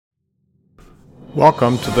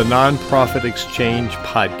Welcome to the Nonprofit Exchange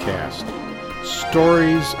Podcast.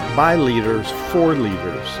 Stories by leaders for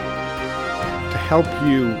leaders to help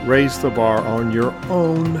you raise the bar on your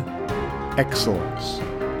own excellence,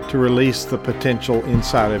 to release the potential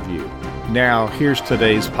inside of you. Now, here's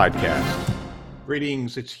today's podcast.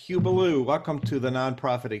 Greetings, it's Hugh Ballou. Welcome to the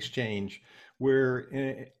Nonprofit Exchange.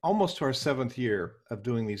 We're almost to our 7th year of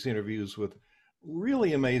doing these interviews with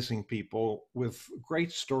really amazing people with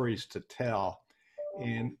great stories to tell.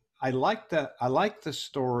 And I like the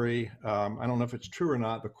story. I don't know if it's true or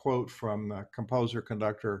not, the quote from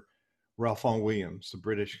composer-conductor Ralph Vaughan Williams, the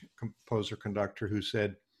British composer-conductor, who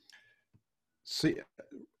said, "See,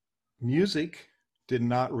 music did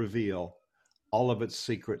not reveal all of its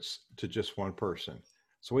secrets to just one person."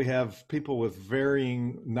 So we have people with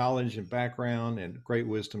varying knowledge and background and great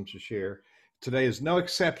wisdom to share. Today is no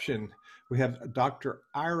exception. We have Dr.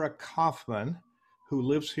 Ira Kaufman, who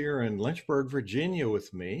lives here in Lynchburg, Virginia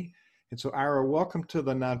with me. And so Ira, welcome to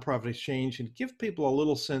the Nonprofit Exchange, and give people a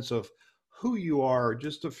little sense of who you are,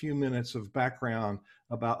 just a few minutes of background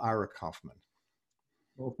about Ira Kaufman.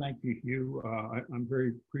 Well, thank you, Hugh. I'm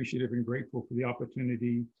very appreciative and grateful for the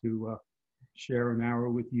opportunity to share an hour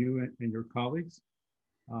with you and your colleagues.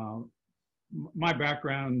 My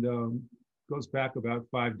background goes back about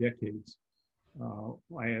 5 decades.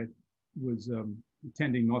 I was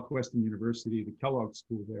attending Northwestern University, the Kellogg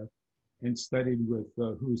School there, and studied with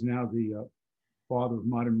who's now the father of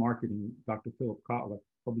modern marketing, Dr. Philip Kotler,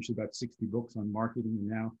 published about 60 books on marketing, and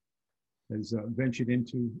now has ventured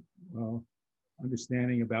into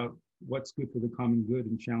understanding about what's good for the common good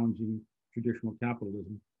and challenging traditional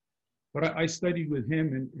capitalism. But I studied with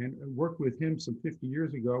him and worked with him some 50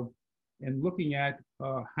 years ago, and looking at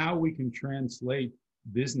how we can translate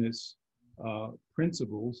business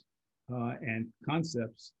principles and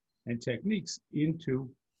concepts and techniques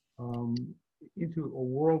into a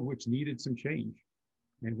world which needed some change.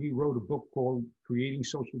 And he wrote a book called Creating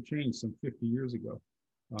Social Change some 50 years ago,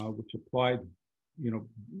 which applied,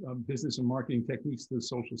 business and marketing techniques to the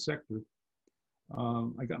social sector.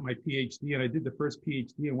 I got my PhD, and I did the first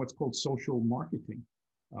PhD in what's called social marketing,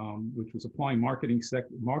 which was applying marketing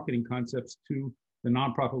concepts to the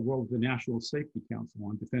nonprofit world of the National Safety Council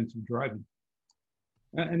on defensive driving.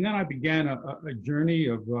 And then I began a journey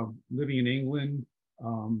of living in England,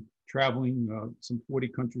 traveling some 40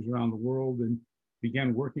 countries around the world, and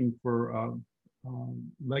began working for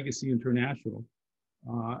Legacy International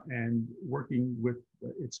and working with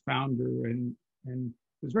its founder, and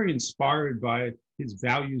was very inspired by his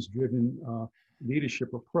values-driven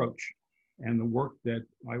leadership approach and the work that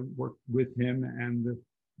I worked with him and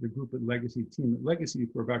the group at Legacy, team at Legacy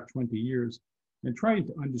for about 20 years, and trying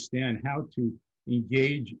to understand how to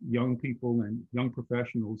engage young people and young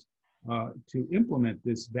professionals to implement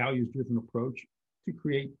this values-driven approach to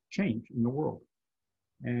create change in the world.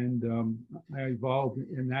 And I evolved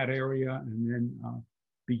in that area, and then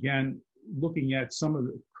began looking at some of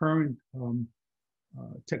the current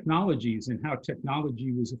technologies and how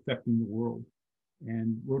technology was affecting the world,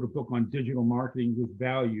 and wrote a book on digital marketing with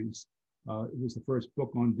values. It was the first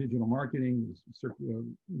book on digital marketing. It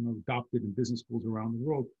was adopted in business schools around the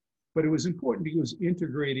world. But it was important because it was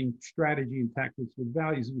integrating strategy and tactics with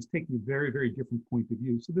values. It was taking a very, very different point of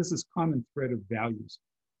view. So there's this common thread of values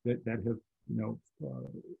that have, have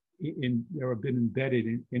been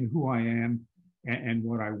embedded in who I am and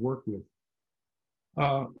what I work with.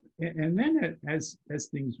 And then as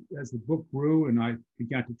the book grew and I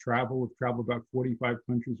began to travel about 45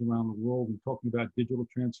 countries around the world and talking about digital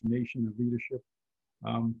transformation and leadership,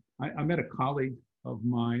 I met a colleague of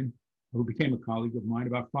mine who became a colleague of mine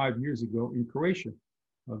about 5 years ago in Croatia,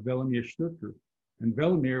 Velimir Stuttgart. And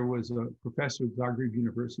Velimir was a professor at Zagreb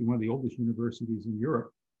University, one of the oldest universities in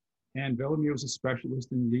Europe. And Velimir was a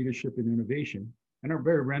specialist in leadership and innovation, and a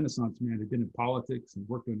very Renaissance man. Had been in politics and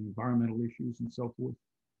worked on environmental issues and so forth,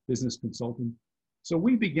 business consulting. So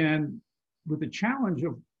we began with the challenge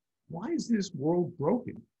of, why is this world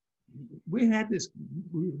broken? We had this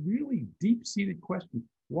really deep-seated question.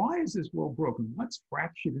 Why is this world broken? What's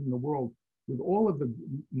fractured in the world with all of the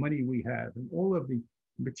money we have and all of the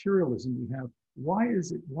materialism we have? Why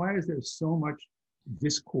is there so much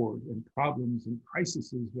discord and problems and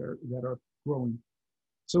crises that are growing?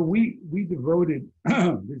 So we devoted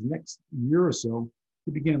the next year or so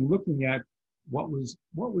to begin looking at what was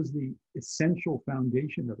the essential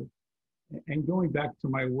foundation of it. And going back to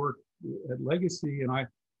my work at Legacy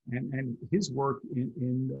and his work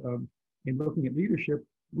in looking at leadership,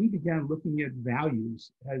 we began looking at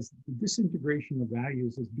values, as the disintegration of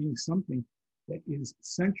values as being something that is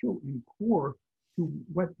central and core to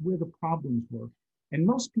where the problems were. And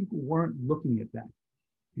most people weren't looking at that.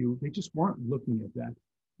 They just weren't looking at that.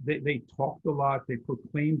 They talked a lot. They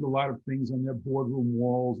proclaimed a lot of things on their boardroom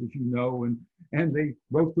walls, as you know, and they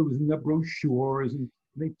wrote those in the brochures, and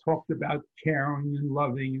they talked about caring and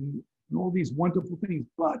loving and all these wonderful things.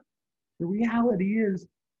 But the reality is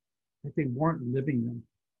that they weren't living them,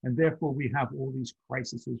 and therefore we have all these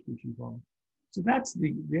crises which evolve. So that's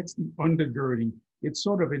the undergirding. It's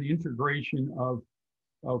sort of an integration of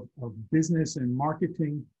business and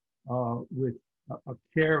marketing with a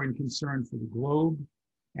care and concern for the globe,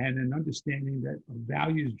 and an understanding that a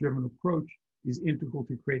values-driven approach is integral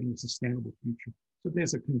to creating a sustainable future. So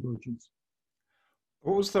there's a convergence.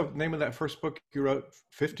 What was the name of that first book you wrote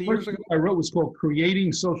 50 First years ago? book I wrote was called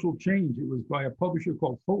Creating Social Change. It was by a publisher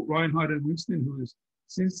called Holt, Reinhardt, and Winston, who is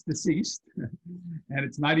since deceased, and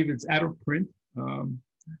it's out of print.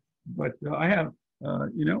 But I have,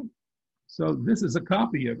 so this is a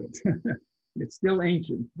copy of it. It's still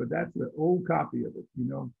ancient, but that's an old copy of it,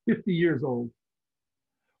 50 years old.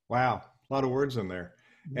 Wow, a lot of words in there.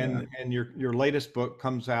 Yeah. And your latest book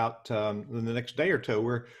comes out in the next day or two.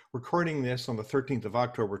 We're recording this on the 13th of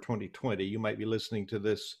October, 2020. You might be listening to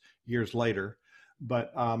this years later,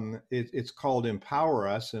 but it's called Empower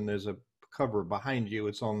Us, and there's a cover behind you.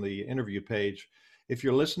 It's on the interview page. If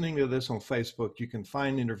you're listening to this on Facebook, you can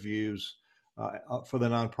find interviews for the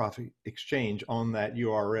Nonprofit Exchange on that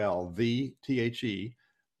URL, the THE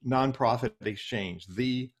Nonprofit Exchange,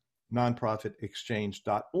 the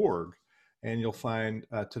nonprofitexchange.org. And you'll find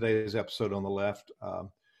today's episode on the left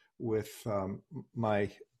with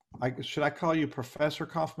should I call you Professor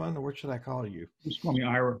Kaufman, or what should I call you? Just call me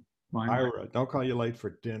Ira. Fine. Ira, don't call you late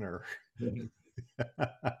for dinner.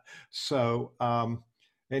 So,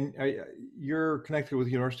 and you're connected with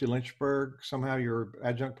University of Lynchburg. Somehow you're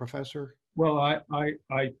adjunct professor? Well, I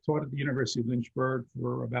taught at the University of Lynchburg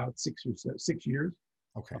for about 6 years.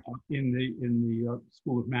 Okay. In the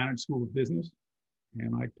School of Business,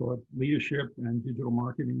 and I taught leadership and digital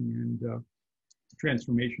marketing and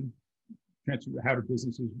transformation, how do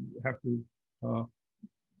businesses have to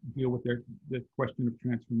deal with the question of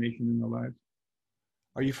transformation in their lives.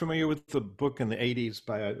 Are you familiar with the book in the 80s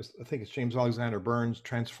by, I think it's James Alexander Burns,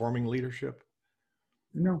 Transforming Leadership?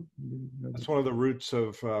 No. That's one of the roots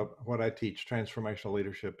of what I teach, transformational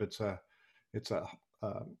leadership.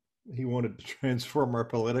 He wanted to transform our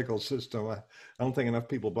political system. I don't think enough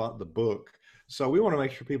people bought the book. So we want to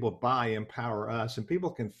make sure people buy Empower Us, and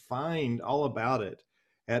people can find all about it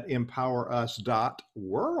at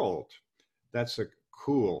empowerus.world. That's a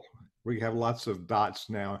cool. We have lots of dots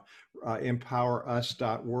now.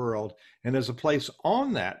 Empowerus.world, and there's a place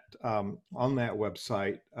on that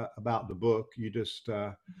website about the book. You just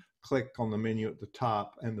click on the menu at the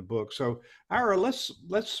top and the book. So Ira,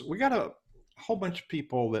 we got a whole bunch of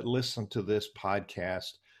people that listen to this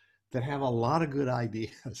podcast that have a lot of good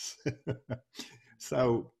ideas.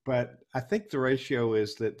 So, but I think the ratio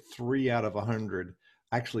is that 3 out of 100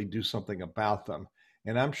 actually do something about them.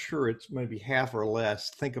 And I'm sure it's maybe half or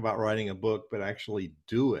less think about writing a book, but actually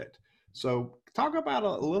do it. So talk about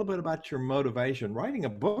a little bit about your motivation. Writing a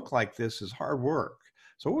book like this is hard work.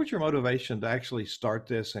 So what was your motivation to actually start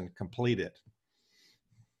this and complete it?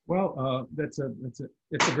 Well, it's a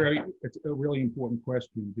really important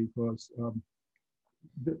question, because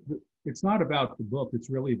it's not about the book. It's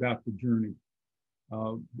really about the journey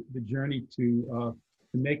to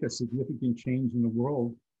make a significant change in the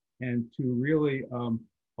world, and to really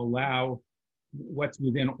allow what's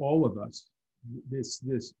within all of us, this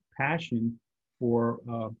passion for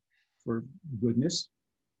goodness,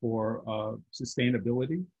 for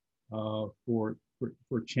sustainability, for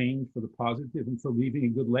change, for the positive, and for leaving a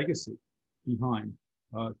good legacy behind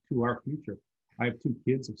to our future. I have 2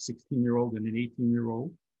 kids, a 16-year-old and an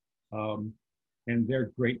 18-year-old, and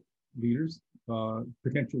they're great leaders,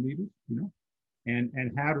 potential leaders,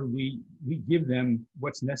 and how do we give them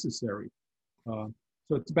what's necessary? So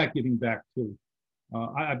it's about giving back too.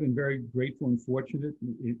 I've been very grateful and fortunate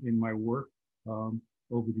in my work over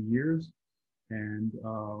the years, and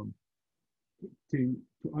to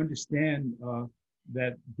understand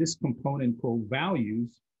that this component called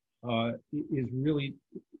values is really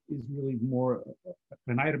more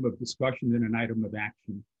an item of discussion than an item of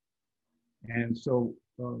action. And so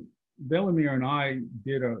Velimir and I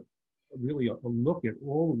did a look at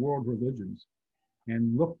all the world religions,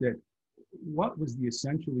 and looked at what was the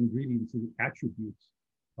essential ingredients and attributes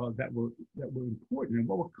that were important and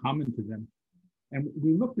what were common to them. And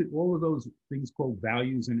we looked at all of those things called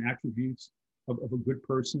values and attributes of a good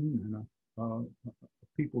person, and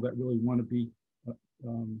people that really want to be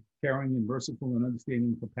caring and merciful and understanding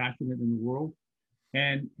and compassionate in the world.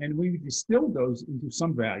 And we distilled those into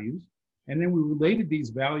some values. And then we related these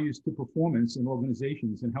values to performance in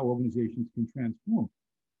organizations and how organizations can transform.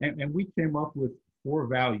 And we came up with 4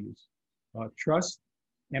 values: trust,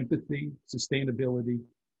 empathy, sustainability,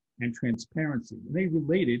 and transparency. And they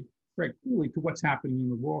related very clearly to what's happening in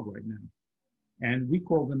the world right now. And we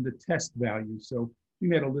call them the test values. So we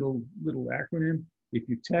made a little acronym. If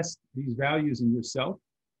you test these values in yourself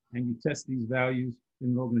and you test these values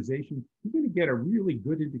in an organization, you're going to get a really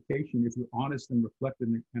good indication, if you're honest and reflective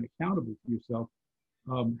and accountable to yourself,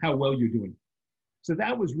 how well you're doing. So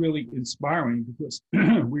that was really inspiring, because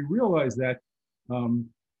we realized that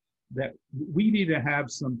that we need to have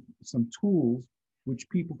some tools which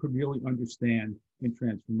people could really understand in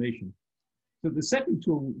transformation. So the second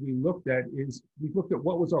tool we looked at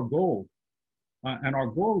what was our goal. And our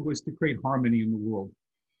goal was to create harmony in the world.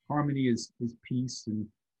 Harmony is peace and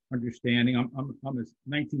understanding. I'm a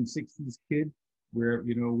 1960s kid where,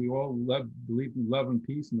 you know, we all believed in love and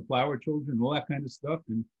peace and the flower children and all that kind of stuff.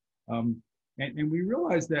 And we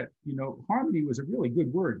realized that, you know, harmony was a really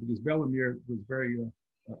good word, because Bellamere was very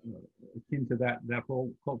akin to that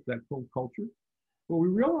whole culture. But we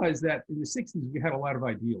realized that in the 60s, we had a lot of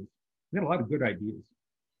ideals. We had a lot of good ideas,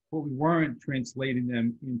 but we weren't translating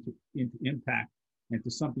them into impact and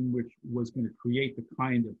to something which was going to create the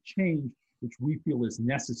kind of change which we feel is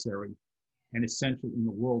necessary and essential in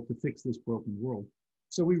the world to fix this broken world.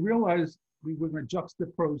 So we realized we were going to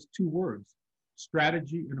juxtapose 2 words: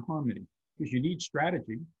 strategy and harmony, because you need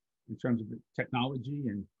strategy in terms of the technology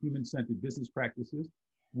and human-centered business practices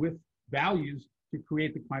with values to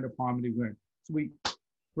create the kind of harmony we're in. So we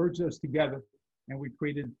merged those together, and we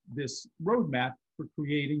created this roadmap for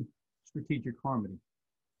creating strategic harmony.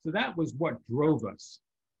 So that was what drove us,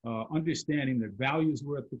 understanding that values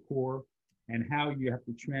were at the core, and how you have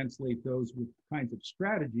to translate those with kinds of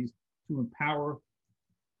strategies to empower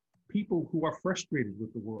people who are frustrated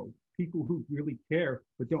with the world, people who really care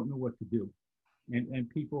but don't know what to do, and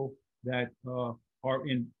people that are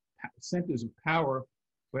in centers of power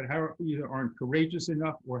but either aren't courageous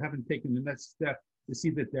enough or haven't taken the next step to see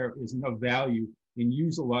that there is enough value in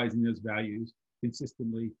utilizing those values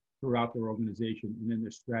consistently throughout their organization and in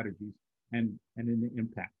their strategies and in the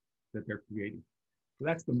impact that they're creating. So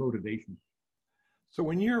that's the motivation. So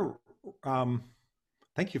when you're,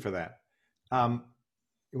 thank you for that.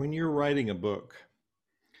 When you're writing a book,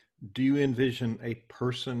 do you envision a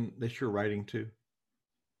person that you're writing to?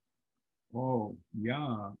 Oh,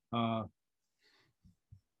 yeah.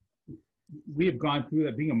 We have gone through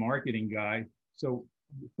that, being a marketing guy. So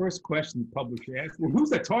the first question the publisher asks, well, who's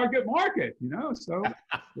the target market? You know, so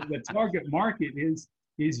the target market is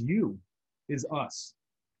you, is us,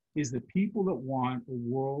 is the people that want a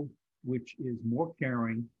world which is more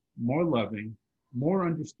caring, more loving, more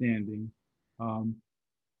understanding,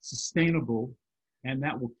 sustainable, and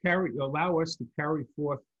that will allow us to carry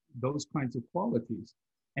forth those kinds of qualities.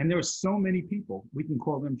 And there are so many people. We can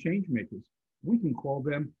call them change makers. We can call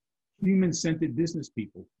them human-centered business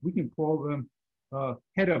people. We can call them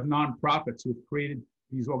head of nonprofits who have created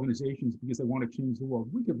these organizations because they want to change the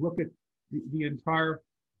world. We could look at the entire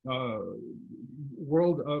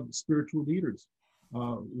world of spiritual leaders.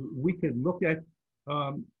 We could look at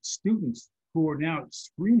students who are now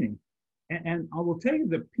screaming. And I will tell you,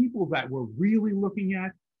 the people that we're really looking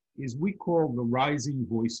at is we call the rising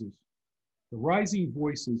voices. The rising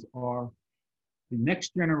voices are the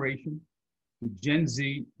next generation, the Gen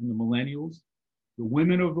Z and the millennials. The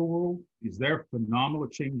women of the world, is they're phenomenal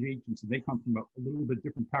change agents, and they come from a little bit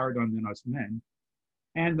different paradigm than us men.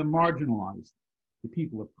 And the marginalized, the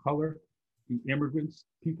people of color, the immigrants,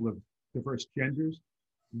 people of diverse genders.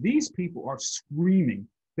 These people are screaming.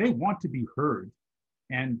 They want to be heard.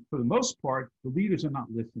 And for the most part, the leaders are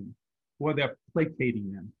not listening, or they're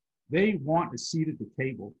placating them. They want a seat at the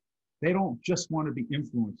table. They don't just want to be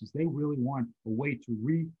influencers. They really want a way to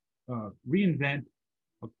reinvent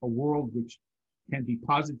a world which can be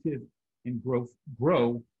positive and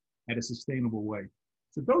grow at a sustainable way.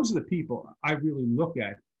 So those are the people I really look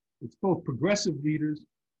at. It's both progressive leaders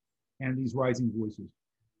and these rising voices.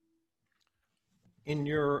 In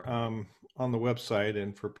your on the website,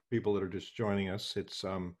 and for people that are just joining us, it's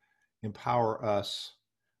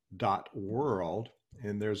empowerus.world,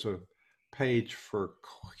 and there's a page for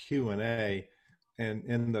Q&A, and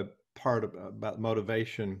in the part about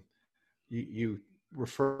motivation, you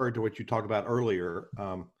referred to what you talked about earlier.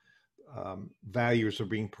 Values are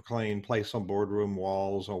being proclaimed, placed on boardroom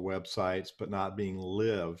walls, on websites, but not being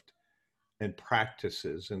lived and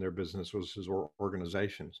practices in their businesses or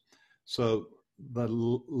organizations. So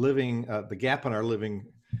the gap in our living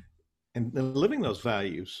and living those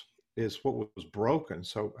values is what was broken.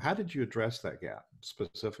 So how did you address that gap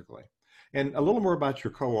specifically? And a little more about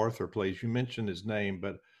your co-author, please. You mentioned his name,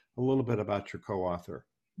 but a little bit about your co-author.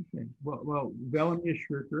 Okay. Well, Velimir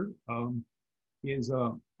Shirker is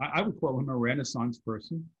I would call him a Renaissance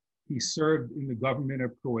person. He served in the government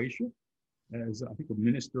of Croatia as, I think, a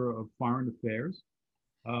minister of foreign affairs.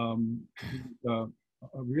 He's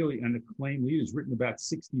really an acclaimed leader. He's written about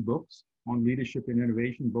 60 books on leadership and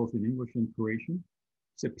innovation, both in English and Croatian.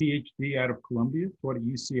 He's a PhD out of Columbia, taught at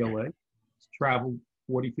UCLA. He's traveled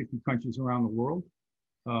 40, 50 countries around the world,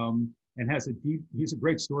 and he's a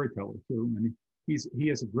great storyteller too. And he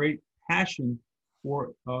has a great passion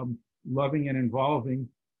for loving and involving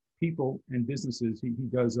people and businesses. He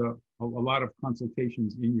does a lot of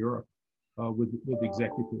consultations in Europe with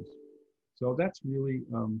executives. So that's really,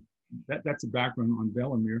 that's a background on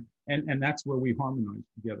Velimir, and that's where we harmonize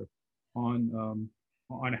together on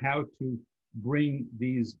how to bring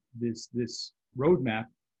this roadmap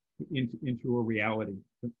into a reality,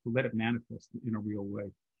 to let it manifest in a real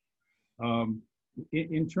way.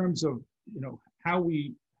 In terms of how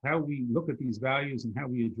we look at these values and how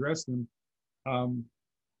we address them,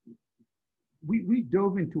 we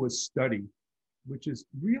dove into a study, which is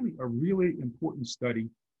really a really important study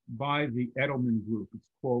by the Edelman Group. It's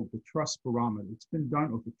called the Trust Barometer. It's been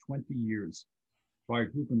done over 20 years by a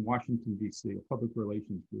group in Washington, D.C., a public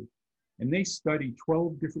relations group. And they study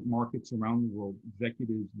 12 different markets around the world,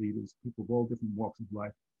 executives, leaders, people of all different walks of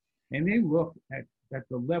life. And they look at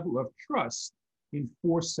the level of trust in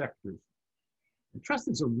 4 sectors. And trust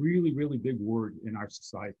is a really, really big word in our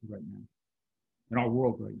society right now, in our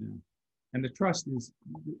world right now. And the Trust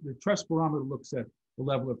Barometer looks at the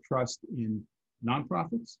level of trust in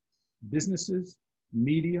nonprofits, businesses,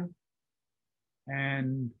 media,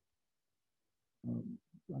 and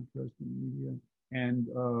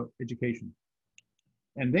education.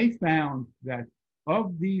 And they found that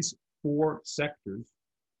of these 4 sectors,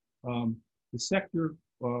 the sector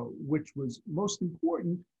which was most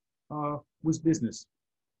important was business.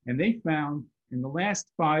 And they found in the last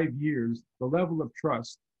 5 years, the level of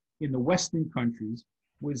trust in the Western countries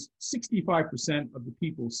was 65% of the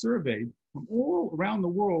people surveyed from all around the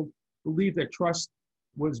world believed that trust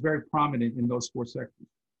was very prominent in those 4 sectors.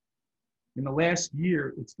 In the last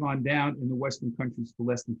year, it's gone down in the Western countries to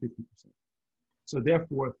less than 50%. So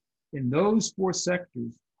therefore, in those 4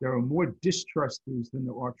 sectors, there are more distrusters than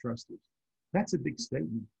there are trusters. That's a big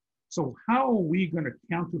statement. So how are we going to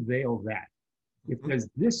countervail that? If there's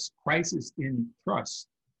this crisis in trust,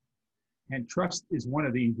 and trust is one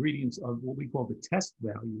of the ingredients of what we call the test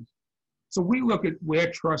values. So we look at where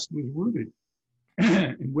trust was rooted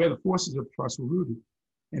and where the forces of trust were rooted.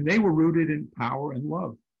 And they were rooted in power and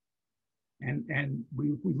love. And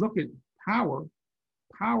we look at power.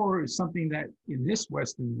 Power is something that in this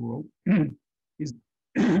Western world is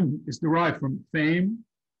derived from fame,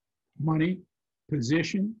 money,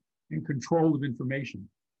 position, and control of information.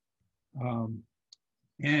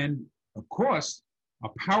 And of course, a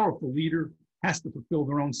powerful leader has to fulfill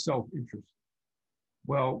their own self-interest.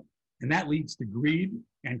 Well, and that leads to greed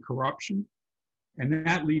and corruption, and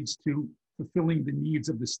that leads to fulfilling the needs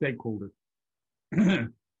of the stakeholder.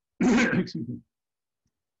 Excuse me.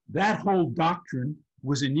 That whole doctrine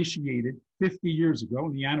was initiated 50 years ago,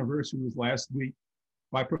 and the anniversary was last week,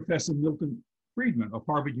 by Professor Milton Friedman of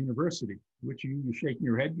Harvard University, which you're shaking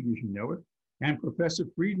your head because you know it. And Professor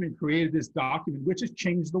Friedman created this document, which has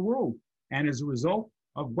changed the world. And as a result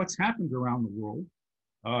of what's happened around the world,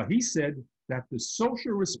 he said that the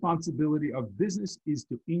social responsibility of business is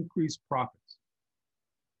to increase profits.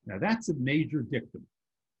 Now that's a major dictum.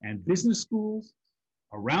 And business schools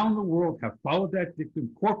around the world have followed that dictum.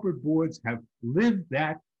 Corporate boards have lived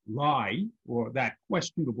that lie or that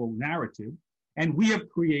questionable narrative. And we have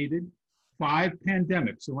created 5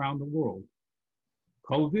 pandemics around the world: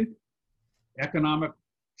 COVID, economic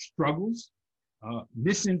struggles,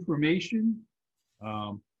 misinformation.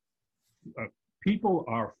 People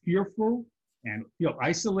are fearful and feel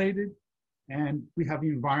isolated, and we have the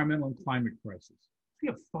environmental and climate crisis. We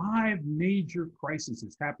have 5 major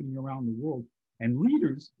crises happening around the world. And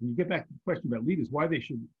leaders, when you get back to the question about leaders, why they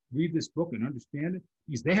should read this book and understand it,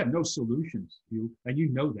 is they have no solutions, and you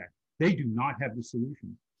know that. They do not have the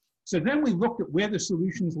solutions. So then we looked at where the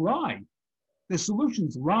solutions lie. The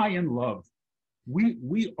solutions lie in love.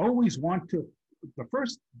 We always want to, the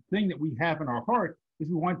first thing that we have in our heart is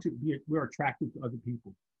we're attracted to other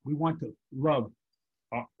people. We want to love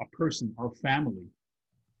a person, our family.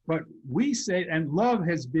 But we say, and love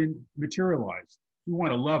has been materialized. We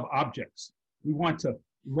want to love objects. We want to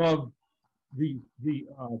love the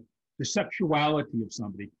sexuality of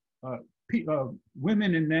somebody.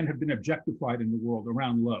 women and men have been objectified in the world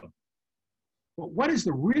around love. But what is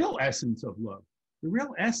the real essence of love? The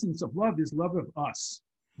real essence of love is love of us,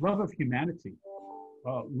 love of humanity,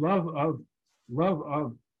 love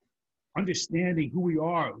of understanding who we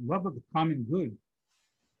are, love of the common good.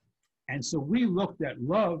 And so we looked at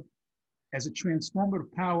love as a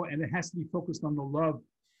transformative power, and it has to be focused on the love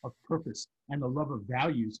of purpose and the love of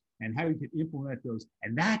values and how you can implement those.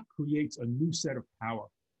 And that creates a new set of power.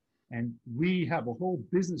 And we have a whole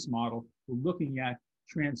business model for looking at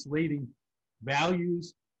translating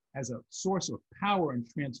values as a source of power and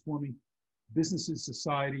transforming businesses,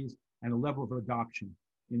 societies, and a level of adoption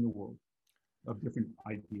in the world of different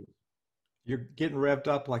ideas. You're getting revved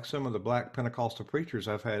up like some of the black Pentecostal preachers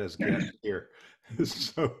I've had as guests here.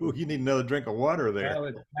 So you need another drink of water there. Well,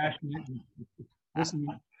 it's passionate. Listen,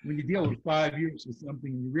 when you deal with 5 years with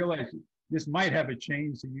something, you realize this might have a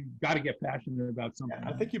change, so you've got to get passionate about something. Yeah,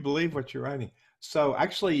 I think you believe what you're writing. So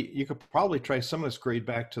actually, you could probably trace some of this greed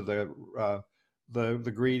back to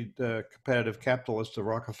the greed, competitive capitalist of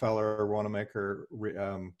Rockefeller, Wanamaker,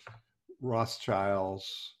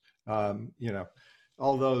 Rothschilds,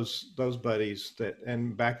 all those buddies that,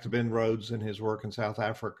 and back to Ben Rhodes and his work in South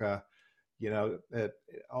Africa.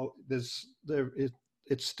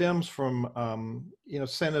 It stems from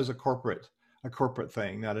sin as a corporate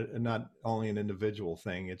thing, not only an individual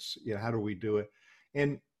thing. It's how do we do it?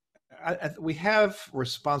 And we have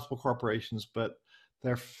responsible corporations, but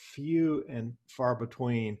they're few and far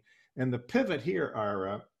between. And the pivot here,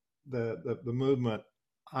 Ira, the movement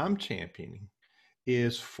I'm championing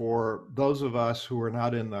is for those of us who are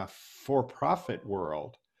not in the for-profit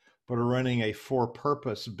world, but are running a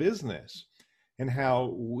for-purpose business, and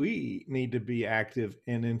how we need to be active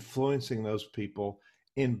in influencing those people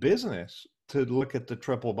in business to look at the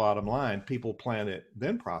triple bottom line: people, planet,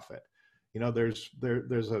 then profit.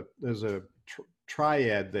 There's a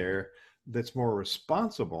triad there that's more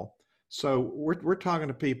responsible. So we're talking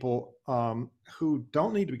to people who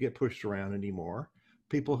don't need to get pushed around anymore.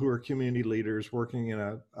 People who are community leaders working in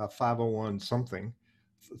a 501 something,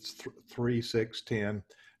 3, 6, 10,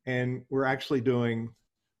 and we're actually doing,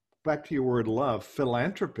 back to your word love,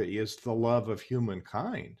 philanthropy is the love of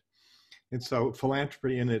humankind. And so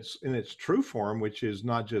philanthropy in its true form, which is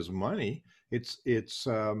not just money, it's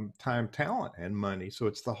time, talent, and money. So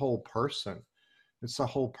it's the whole person. It's the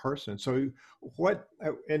whole person. So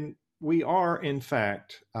and we are, in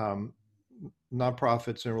fact,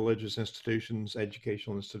 nonprofits and religious institutions,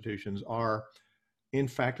 educational institutions are, in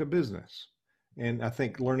fact, a business. And I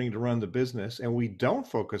think learning to run the business, and we don't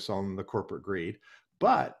focus on the corporate greed,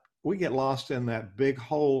 but we get lost in that big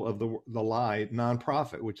hole of the lie,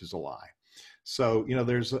 nonprofit, which is a lie. So,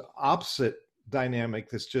 there's an opposite dynamic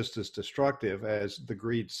that's just as destructive as the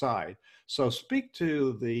greed side. So speak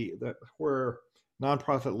to the where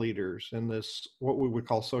nonprofit leaders in this, what we would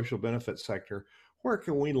call social benefit sector, where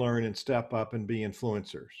can we learn and step up and be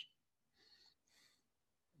influencers?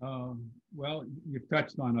 Well, you've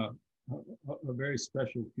touched on a very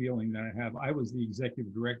special feeling that I have. I was the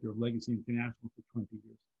executive director of Legacy International for 20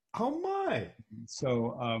 years. Oh my!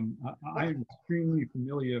 So I'm extremely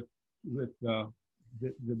familiar with the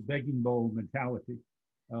begging bowl mentality,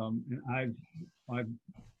 and I've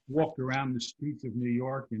walked around the streets of New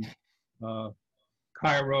York and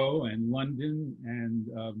Cairo and London and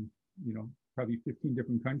probably 15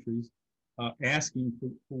 different countries, asking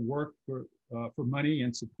for work, for money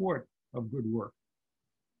and support of good work.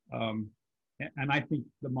 And I think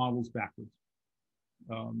the model's backwards.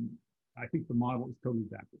 I think the model is totally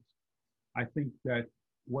backwards. I think that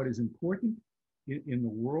what is important in the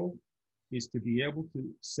world is to be able to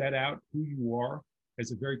set out who you are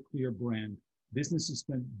as a very clear brand. Businesses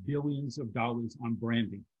spend billions of dollars on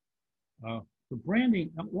branding. The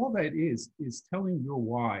branding, all that is telling your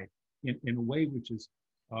why in a way which is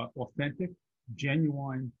authentic,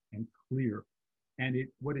 genuine, and clear. And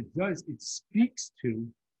what it does, it speaks to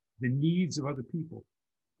the needs of other people.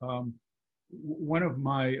 One of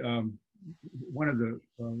the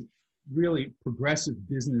really progressive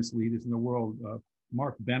business leaders in the world,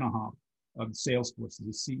 Mark Benahoff of Salesforce,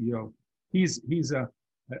 is the CEO. He's a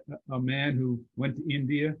man who went to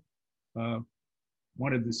India,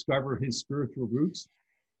 wanted to discover his spiritual roots,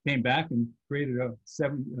 came back and created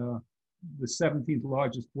the 17th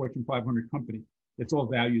largest Fortune 500 company. It's all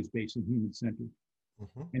values-based and human-centered.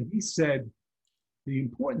 Mm-hmm. And he said, the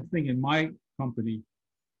important thing in my company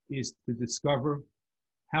is to discover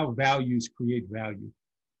how values create value.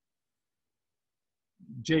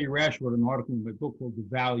 Jay Rash wrote an article in my book called The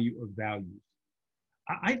Value of Values.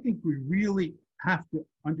 I think we really have to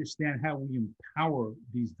understand how we empower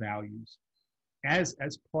these values. as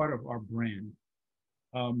part of our brand,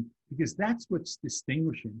 because that's what's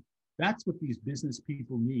distinguishing. That's what these business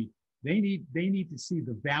people need. They need to see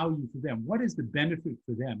the value for them. What is the benefit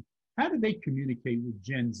for them? How do they communicate with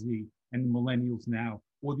Gen Z and the millennials now,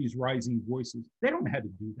 or these rising voices? They don't know how to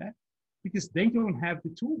do that because they don't have the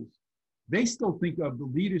tools. They still think of the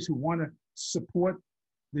leaders who want to support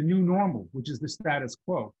the new normal, which is the status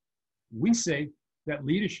quo. We say that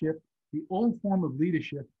leadership, the old form of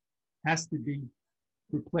leadership, has to be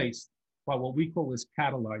replaced by what we call as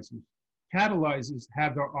catalyzers. Catalyzers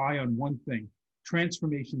have their eye on one thing: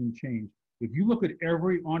 transformation and change. If you look at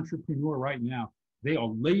every entrepreneur right now, they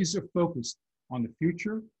are laser focused on the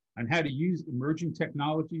future and how to use emerging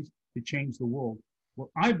technologies to change the world.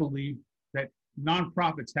 Well, I believe that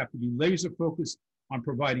nonprofits have to be laser focused on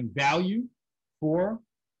providing value for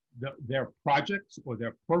their projects or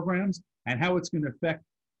their programs and how it's going to affect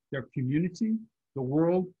their community, the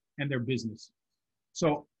world, and their business.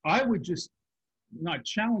 So I would just not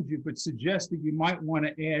challenge you, but suggest that you might want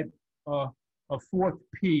to add a fourth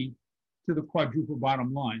P to the quadruple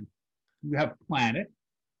bottom line. We have planet,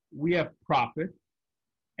 we have profit,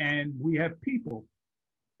 and we have people.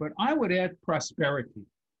 But I would add prosperity,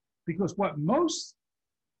 because what most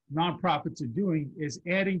nonprofits are doing is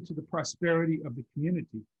adding to the prosperity of the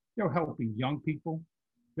community. They're helping young people.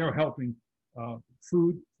 They're helping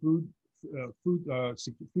food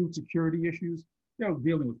security issues. They're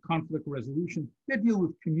dealing with conflict resolution. They're dealing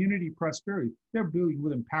with community prosperity. They're dealing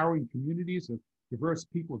with empowering communities of diverse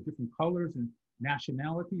people of different colors and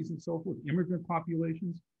nationalities and so forth, immigrant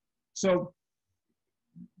populations. So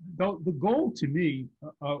the goal to me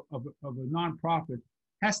of a nonprofit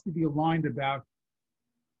has to be aligned about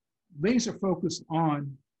laser focus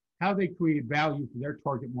on how they create value for their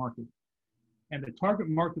target market. And the target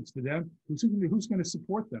markets for them, who's going to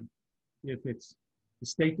support them? If it's the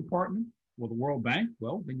State Department or the World Bank,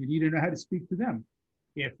 well, then you need to know how to speak to them.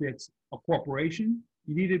 If it's a corporation,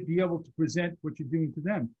 you need to be able to present what you're doing to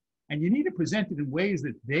them. And you need to present it in ways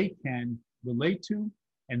that they can relate to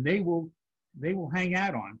and they will hang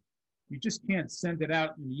out on. You just can't send it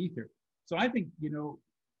out in the ether. So I think,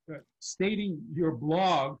 stating your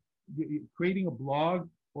blog, creating a blog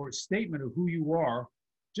or a statement of who you are,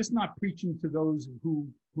 just not preaching to those who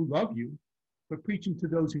love you, but preaching to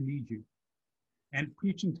those who need you and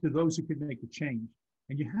preaching to those who can make a change.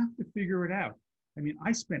 And you have to figure it out. I mean,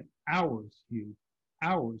 I spent hours, Hugh,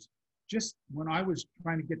 hours, just when I was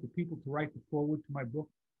trying to get the people to write the foreword to my book,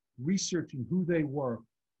 researching who they were,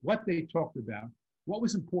 what they talked about, what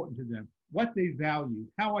was important to them, what they valued,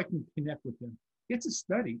 how I can connect with them. It's a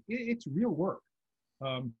study. It's real work.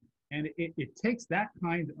 And it takes that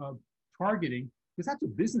kind of targeting, because that's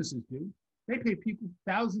what businesses do. They pay people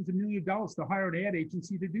thousands of millions of dollars to hire an ad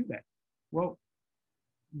agency to do that. Well,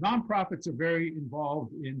 nonprofits are very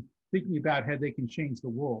involved in thinking about how they can change the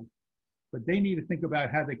world, but they need to think about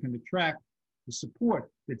how they can attract the support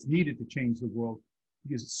that's needed to change the world,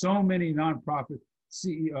 because so many nonprofit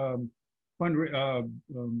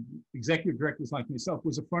executive directors like myself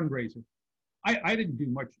was a fundraiser. I didn't do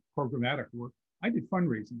much programmatic work. I did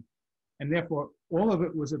fundraising. And therefore, all of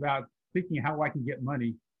it was about thinking how I can get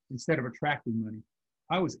money instead of attracting money.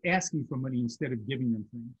 I was asking for money instead of giving them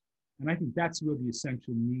things. And I think that's where the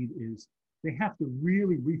essential need is. They have to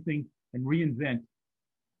really rethink and reinvent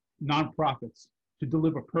nonprofits to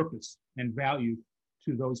deliver purpose and value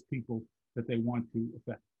to those people that they want to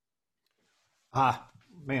affect.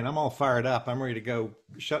 Man, I'm all fired up. I'm ready to go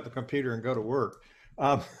shut the computer and go to work.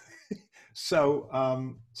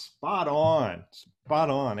 Spot on.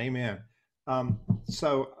 Amen.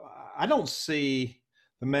 So I don't see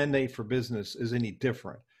the mandate for business as any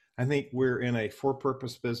different. I think we're in a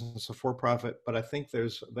for-purpose business, a for-profit, but I think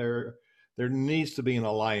there needs to be an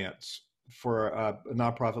alliance for a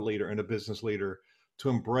nonprofit leader and a business leader to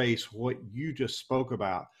embrace what you just spoke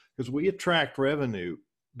about, because we attract revenue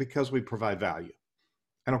because we provide value.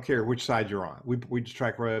 I don't care which side you're on. We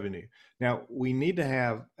attract revenue. Now, we need to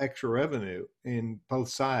have extra revenue in both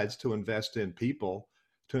sides to invest in people,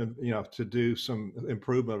 to do some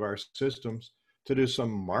improvement of our systems, to do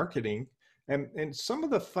some marketing. And some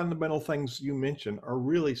of the fundamental things you mentioned are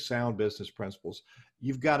really sound business principles.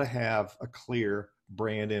 You've got to have a clear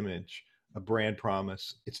brand image, a brand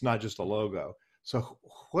promise. It's not just a logo. So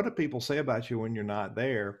what do people say about you when you're not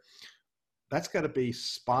there? That's got to be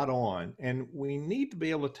spot on. And we need to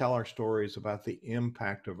be able to tell our stories about the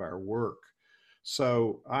impact of our work.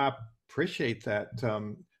 So I appreciate that.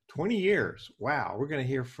 20 years. Wow. We're going to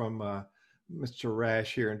hear from Mr.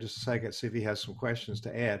 Rash here in just a second, see if he has some questions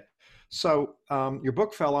to add. So your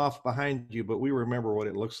book fell off behind you, but we remember what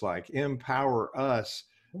it looks like.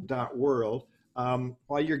 EmpowerUs.world.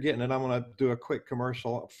 While you're getting it, I'm going to do a quick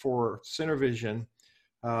commercial for CenterVision,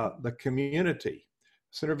 the community.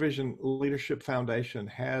 CenterVision Leadership Foundation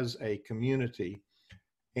has a community,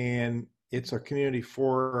 and it's a community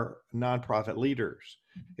for nonprofit leaders.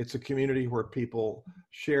 It's a community where people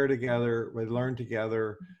share together, they learn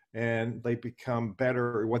together, and they become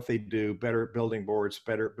better at what they do, better at building boards,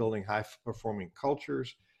 better at building high performing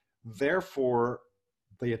cultures. Therefore,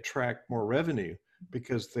 they attract more revenue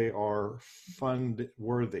because they are fund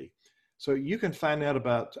worthy. So you can find out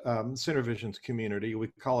about CenterVision's community. We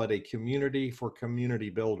call it a community for community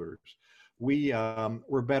builders.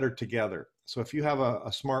 We're better together. So if you have a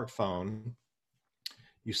smartphone,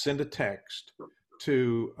 you send a text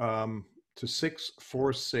to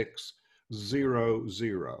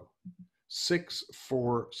 64600.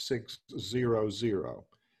 64600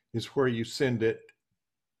 is where you send it,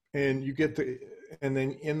 and you get and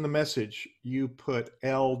then in the message you put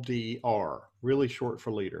LDR, really short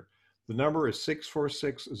for leader. The number is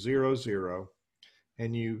 64600,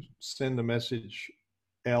 and you send the message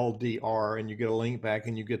LDR, and you get a link back,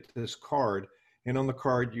 and you get this card. And on the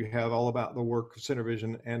card, you have all about the work of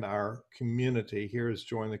CenterVision and our community. Here is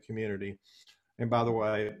join the community. And by the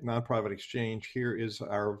way, Nonprofit Exchange, here is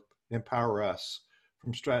our Empower Us,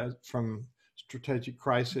 from strategic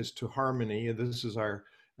crisis to harmony. And this is our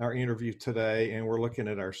interview today, and we're looking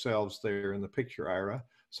at ourselves there in the picture, Ira.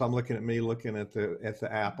 So I'm looking at me looking at the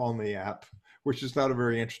app on the app, which is not a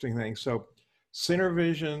very interesting thing. So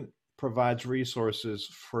CenterVision provides resources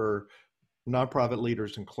for nonprofit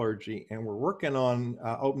leaders and clergy, and we're working on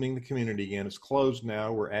opening the community again. It's closed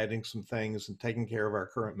now. We're adding some things and taking care of our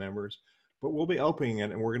current members, but we'll be opening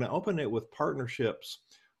it, and we're going to open it with partnerships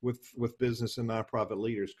with business and nonprofit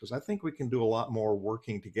leaders, because I think we can do a lot more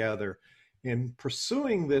working together in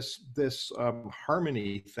pursuing this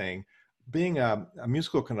harmony thing. Being a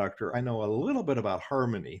musical conductor, I know a little bit about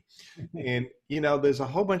harmony. And, there's a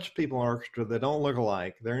whole bunch of people in orchestra that don't look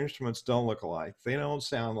alike. Their instruments don't look alike. They don't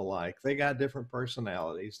sound alike. They got different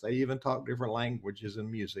personalities. They even talk different languages in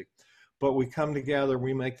music. But we come together,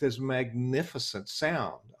 we make this magnificent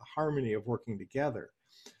sound, a harmony of working together.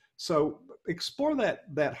 So explore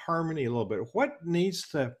that harmony a little bit. What needs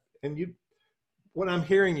to, what I'm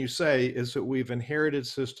hearing you say is that we've inherited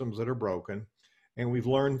systems that are broken, and we've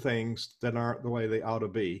learned things that aren't the way they ought to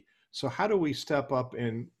be. So how do we step up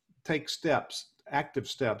and take steps, active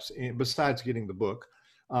steps, besides getting the book?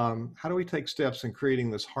 How do we take steps in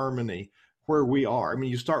creating this harmony where we are? I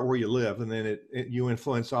mean, you start where you live, and then you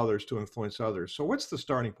influence others to influence others. So what's the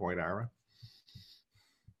starting point, Ira?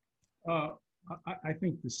 I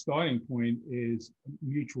think the starting point is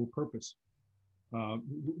mutual purpose.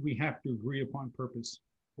 We have to agree upon purpose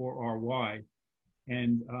for our why.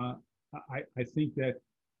 And I think that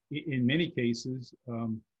in many cases,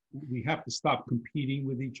 we have to stop competing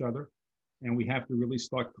with each other, and we have to really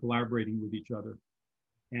start collaborating with each other.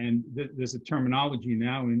 And there's a terminology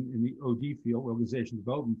now in the OD field, organization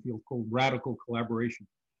development field, called radical collaboration.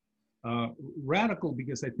 Radical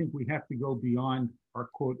because I think we have to go beyond our,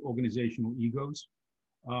 quote, organizational egos,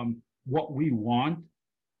 what we want,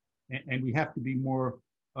 and we have to be more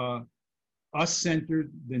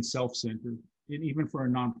us-centered than self-centered, and even for a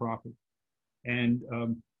nonprofit. And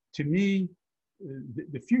to me,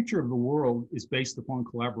 the future of the world is based upon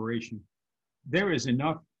collaboration. There is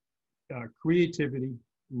enough creativity,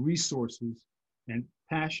 resources, and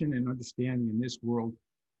passion and understanding in this world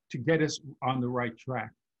to get us on the right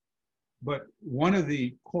track. But one of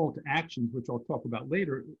the call to actions, which I'll talk about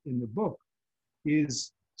later in the book,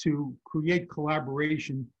 is to create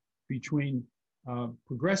collaboration between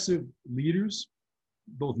progressive leaders,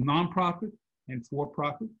 both nonprofit and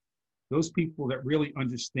for-profit, those people that really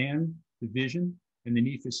understand the vision and the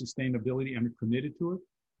need for sustainability and are committed to it.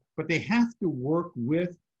 But they have to work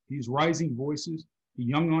with these rising voices, the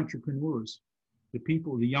young entrepreneurs, the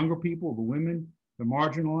people, the younger people, the women, the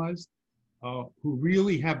marginalized, who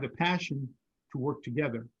really have the passion to work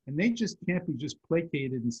together. And they just can't be just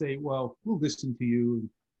placated and say, well, we'll listen to you, and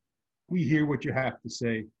we hear what you have to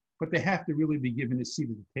say. But they have to really be given a seat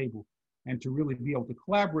at the table and to really be able to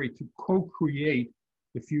collaborate, to co-create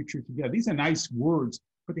the future together. These are nice words,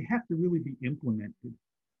 but they have to really be implemented.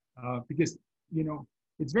 Because,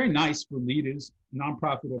 it's very nice for leaders,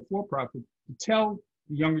 nonprofit or for-profit, to tell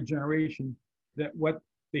the younger generation that what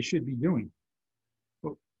they should be doing.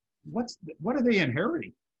 But what are they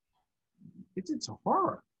inheriting? It's a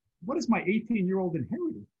horror. What is my 18-year-old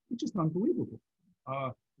inheriting? It's just unbelievable.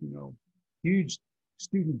 Huge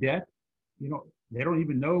student debt. They don't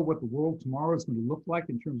even know what the world tomorrow is going to look like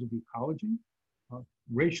in terms of ecology.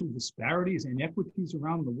 Racial disparities, inequities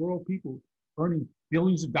around the world, people earning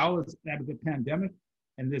billions of dollars out of the pandemic,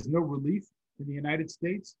 and there's no relief in the United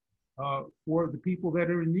States for the people that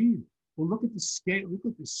are in need. Well, look at the scale, look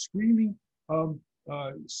at the screaming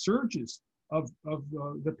surges of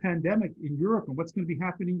the pandemic in Europe and what's going to be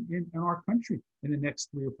happening in our country in the next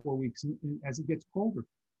 3 or 4 weeks as it gets colder.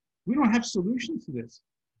 We don't have solutions to this.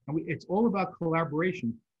 And it's all about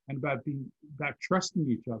collaboration and about trusting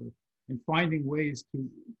each other and finding ways to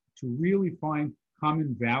really find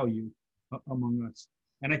common value among us.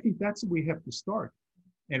 And I think that's where we have to start.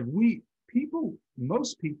 And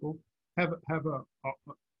most people have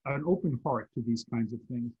an open heart to these kinds of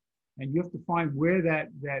things. And you have to find where that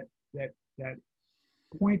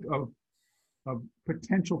point of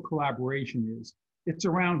potential collaboration is. It's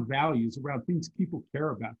around values, around things people care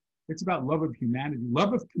about. It's about love of humanity,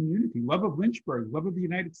 love of community, love of Lynchburg, love of the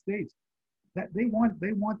United States. That they want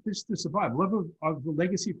this to survive, love of the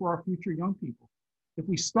legacy for our future young people. If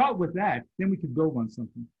we start with that, then we can build on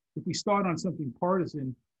something. If we start on something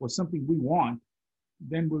partisan or something we want,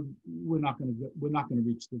 then we're not going to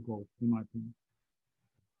reach the goal, in my opinion.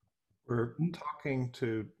 We're talking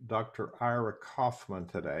to Dr. Ira Kaufman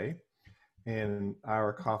today, and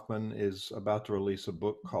Ira Kaufman is about to release a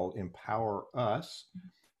book called Empower Us.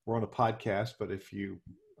 We're on a podcast, but if you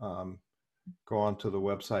go onto the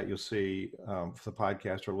website, you'll see for the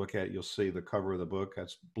podcast or look at it, you'll see the cover of the book.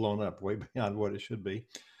 That's blown up way beyond what it should be.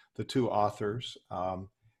 The two authors,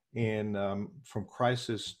 and From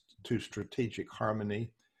Crisis to Strategic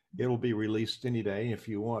Harmony. It'll be released any day. If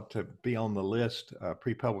you want to be on the list,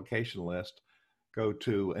 pre-publication list, go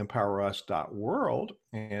to empowerus.world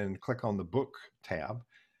and click on the book tab,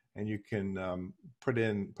 and you can put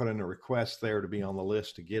in a request there to be on the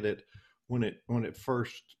list to get it when it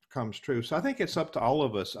first comes true. So I think it's up to all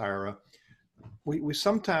of us, Ira. We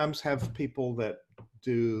sometimes have people that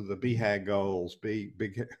do the BHAG goals,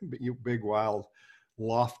 big wild,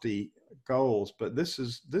 lofty goals, but this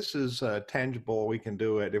is tangible. We can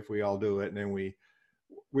do it if we all do it, and then we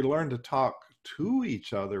learn to talk to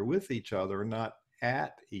each other, with each other, not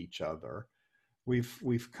at each other.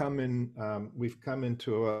 We've come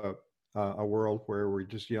into a world where we're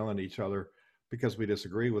just yelling at each other because we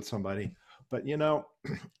disagree with somebody. But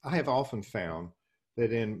I have often found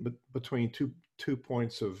that in between two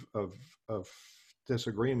points of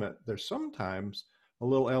disagreement, there's sometimes a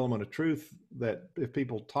little element of truth that if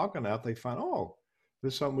people talk enough, they find, oh,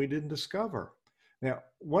 there's something we didn't discover. Now,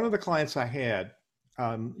 one of the clients I had,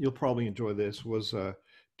 you'll probably enjoy this,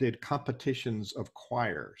 did competitions of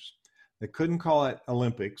choirs. They couldn't call it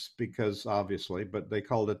Olympics because obviously, but they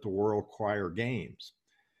called it the World Choir Games.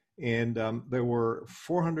 And there were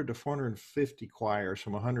 400 to 450 choirs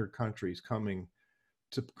from 100 countries coming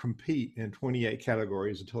to compete in 28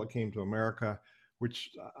 categories until it came to America,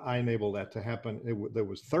 which I enabled that to happen. There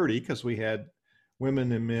was 30 because we had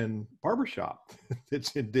women and men barbershop.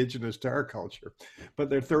 It's indigenous to our culture.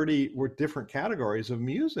 But there 30 were different categories of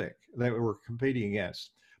music that we were competing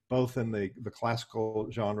against, both in the classical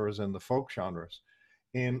genres and the folk genres.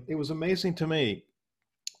 And it was amazing to me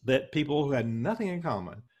that people who had nothing in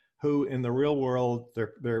common, who in the real world,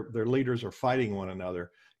 their leaders are fighting one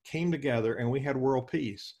another, came together, and we had world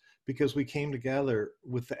peace because we came together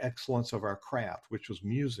with the excellence of our craft, which was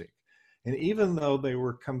music. And even though they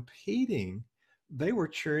were competing, they were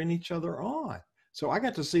cheering each other on. So I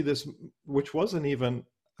got to see this, which wasn't even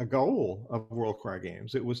a goal of World Choir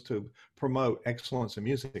Games. It was to promote excellence in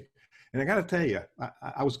music. And I got to tell you,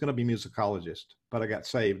 I was going to be a musicologist, but I got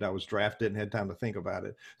saved. I was drafted and had time to think about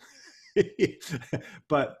it.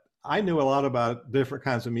 But I knew a lot about different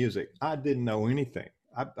kinds of music. I didn't know anything.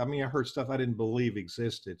 I mean, I heard stuff I didn't believe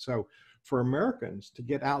existed. So for Americans to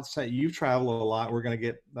get outside, you travel a lot. We're going to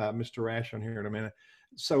get Mr. Rash on here in a minute.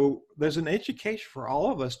 So there's an education for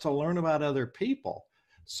all of us to learn about other people.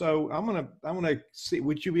 So I'm gonna see.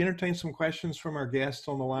 Would you entertain some questions from our guests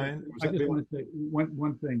on the line? I just want to say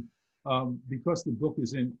one thing. Because the book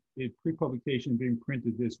is in pre-publication being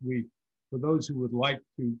printed this week, for those who would like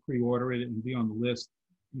to pre-order it and be on the list,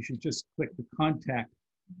 you should just click the contact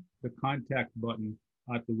button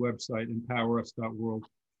at the website empowerus.world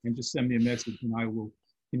and just send me a message and I will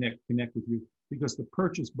connect with you, because the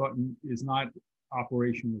purchase button is not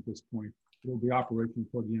operational at this point. It'll be operational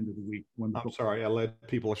toward the end of the week. I'm sorry, I led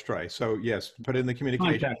people astray. So yes, put in the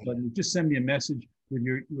communication contact button. Just send me a message with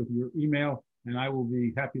your email, and I will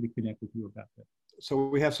be happy to connect with you about that. So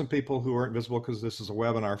we have some people who aren't visible because this is a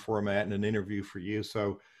webinar format and an interview for you.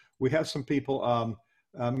 So we have some people,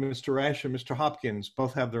 Mr. Rash and Mr. Hopkins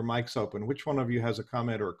both have their mics open. Which one of you has a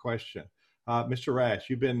comment or a question? Mr. Rash,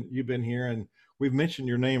 you've been here and we've mentioned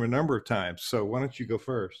your name a number of times. So why don't you go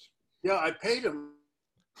first? Yeah, I paid him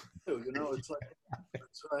You know, it's like,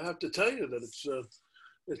 I have to tell you that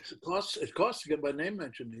it costs to get my name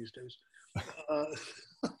mentioned these days.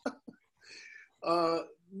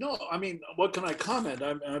 No, I mean, what can I comment?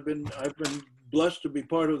 I've been blessed to be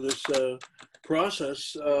part of this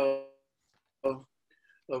process of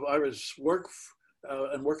Ira's work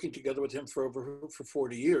and working together with him for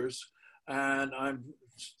 40 years. And I'm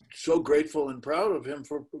so grateful and proud of him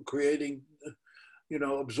for creating, you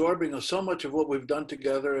know, absorbing so much of what we've done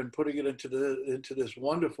together and putting it into this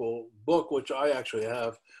wonderful book, which I actually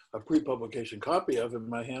have a pre-publication copy of in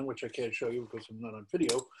my hand, which I can't show you because I'm not on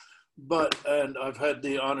video. And I've had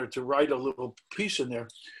the honor to write a little piece in there.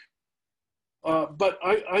 But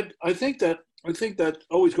I think that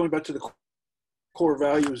always going back to the core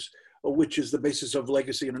values, which is the basis of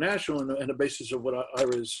Legacy International and the basis of what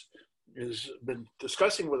Ira has been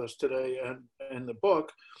discussing with us today and in the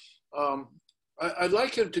book. I'd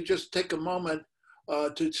like him to just take a moment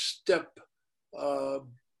to step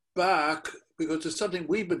back, because it's something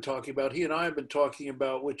we've been talking about, he and I have been talking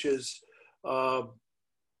about, which is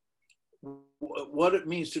what it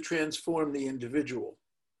means to transform the individual,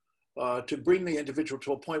 to bring the individual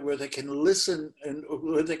to a point where they can listen and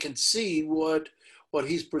where they can see what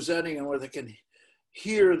he's presenting and where they can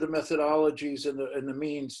hear the methodologies and the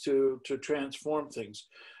means to transform things.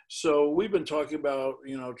 So we've been talking about,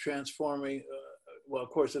 you know, transforming, well, of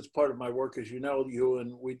course, it's part of my work, as you know,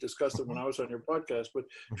 and we discussed it when I was on your podcast, but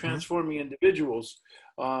transforming individuals.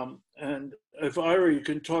 And if Ira, you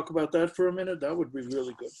can talk about that for a minute, that would be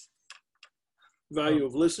really good. Value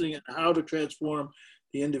of listening and how to transform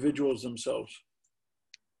the individuals themselves.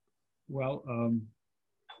 Well,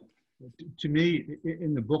 to me,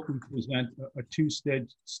 in the book, we present a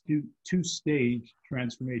two-stage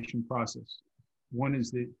transformation process. One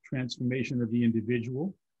is the transformation of the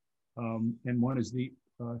individual, and one is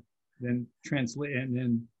then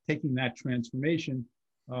taking that transformation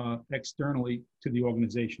externally to the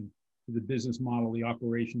organization, to the business model, the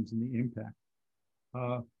operations, and the impact.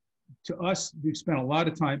 To us, we've spent a lot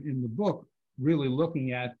of time in the book really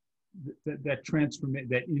looking at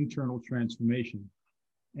that internal transformation.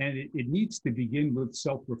 And it needs to begin with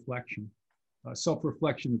self-reflection,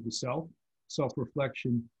 self-reflection of the self,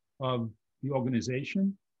 self-reflection of the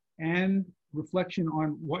organization, and reflection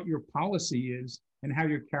on what your policy is and how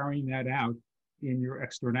you're carrying that out in your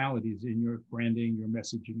externalities, in your branding, your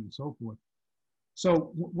messaging, and so forth.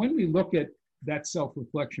 So when we look at that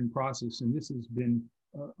self-reflection process, and this has been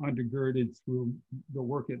undergirded through the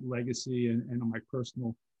work at Legacy and my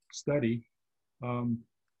personal study,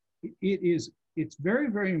 it's very,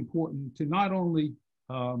 very important to not only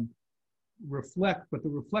reflect, but the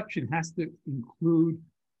reflection has to include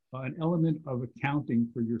an element of accounting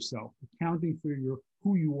for yourself, accounting for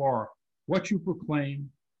who you are, what you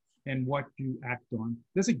proclaim, and what you act on.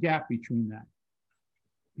 There's a gap between that.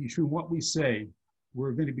 Between what we say,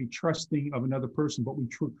 we're going to be trusting of another person, but we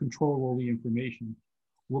control all the information.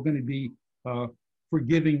 We're going to be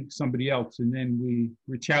forgiving somebody else, and then we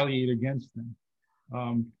retaliate against them.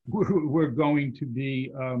 We're going to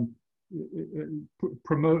be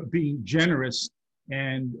being generous,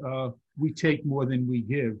 and we take more than we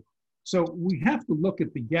give. So we have to look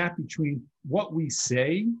at the gap between what we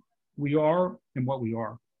say we are and what we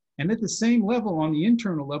are. And at the same level, on the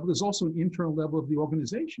internal level, there's also an internal level of the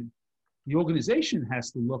organization. The organization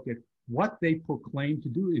has to look at what they proclaim to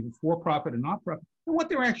do, either for-profit or not-profit, and what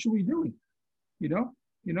they're actually doing. You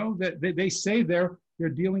know that they say they're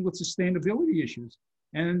dealing with sustainability issues,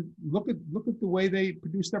 and look at the way they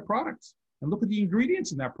produce their products, and look at the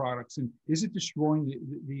ingredients in their products, and is it destroying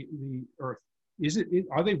the earth?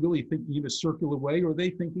 Are they really thinking in a circular way, or are they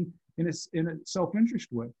thinking in a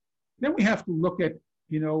self-interest way? Then we have to look at,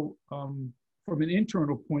 from an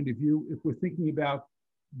internal point of view, if we're thinking about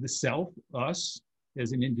the self, us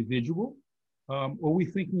as an individual, or are we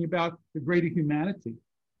thinking about the greater humanity?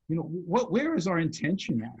 Where is our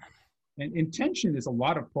intention at? And intention is a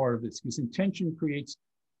lot of part of this, because intention creates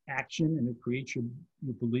action and it creates your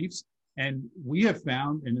beliefs. And we have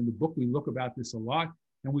found, and in the book we look about this a lot,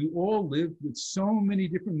 and we all live with so many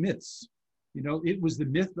different myths. It was the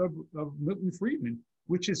myth of Milton Friedman,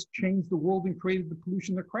 which has changed the world and created the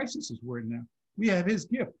pollution, the crisis we're in now. We have his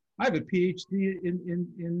gift. I have a PhD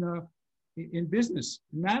in business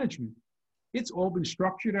management. It's all been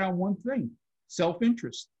structured on one thing: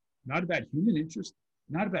 self-interest, not about human interest,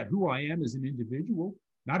 not about who I am as an individual,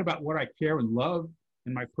 not about what I care and love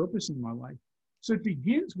and my purpose in my life. So it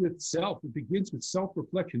begins with self. It begins with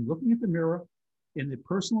self-reflection, looking at the mirror, in the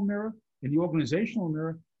personal mirror, in the organizational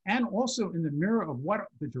mirror, and also in the mirror of what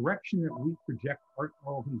the direction that we project our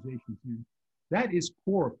organizations in. That is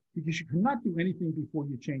core, because you cannot do anything before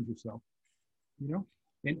you change yourself. You know,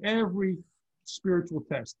 in every spiritual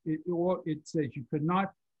test, it says you could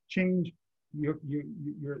not change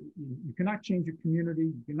you cannot change your community,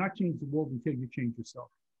 you cannot change the world until you change yourself.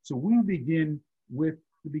 So we begin with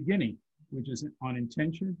the beginning, which is on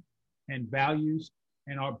intention and values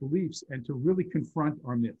and our beliefs, and to really confront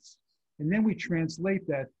our myths. And then we translate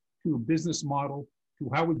that to a business model, to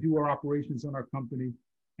how we do our operations on our company,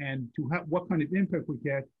 and to what kind of impact we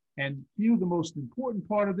get. And the most important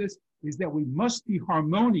part of this is that we must be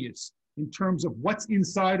harmonious in terms of what's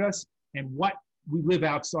inside us and what we live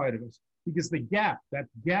outside of us. Because that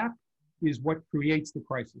gap is what creates the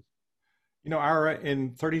crisis. You know, Ira,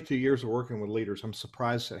 in 32 years of working with leaders, I'm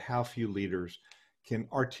surprised at how few leaders can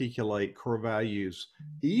articulate core values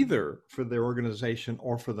either for their organization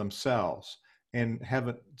or for themselves, and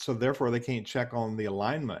haven't, so therefore they can't check on the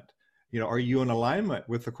alignment. You know, are you in alignment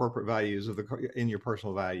with the corporate values in your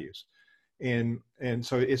personal values? And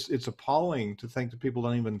so it's appalling to think that people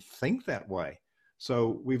don't even think that way.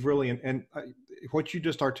 So we've really, and what you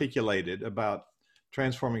just articulated about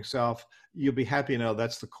transforming self, you'll be happy to know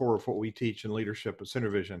that's the core of what we teach in leadership at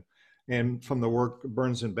CenterVision. And from the work of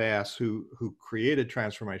Burns and Bass, who created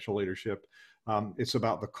transformational leadership, it's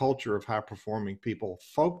about the culture of high-performing people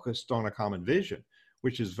focused on a common vision,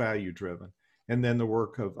 which is value-driven. And then the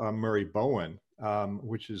work of Murray Bowen,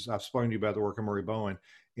 which is, I've spoken to you about the work of Murray Bowen,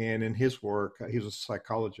 and in his work, he was a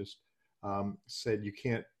psychologist, said you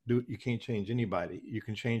can't change anybody. You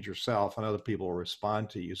can change yourself, and other people will respond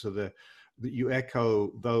to you. So you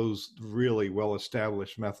echo those really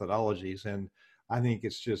well-established methodologies, and I think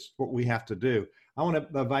it's just what we have to do. I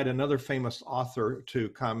want to invite another famous author to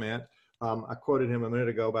comment. I quoted him a minute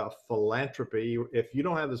ago about philanthropy. If you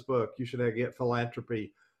don't have this book, you should get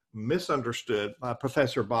Philanthropy Misunderstood.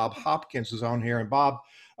 Professor Bob Hopkins is on here. And Bob,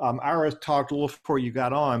 Ira talked a little before you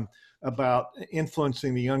got on about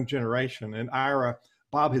influencing the young generation. And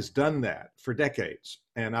Bob has done that for decades.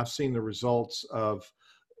 And I've seen the results of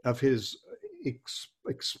his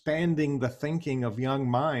expanding the thinking of young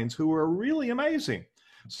minds who are really amazing.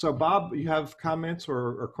 So Bob, you have comments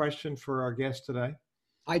or question for our guest today?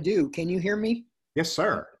 I do. Can you hear me? Yes,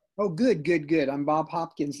 sir. Oh, good. I'm Bob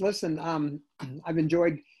Hopkins. Listen, I've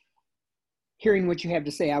enjoyed hearing what you have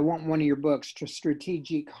to say. I want one of your books,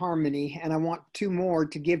 Strategic Harmony, and I want two more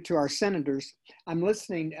to give to our senators. I'm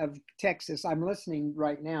listening of Texas. I'm listening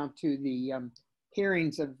right now to the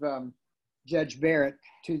hearings of Judge Barrett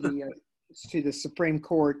to the Supreme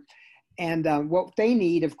Court, and what they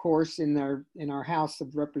need, of course, in our House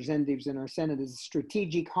of Representatives and our Senate is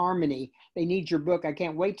strategic harmony. They need your book. I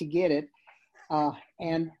can't wait to get it.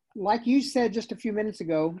 And like you said just a few minutes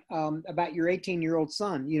ago about your 18-year-old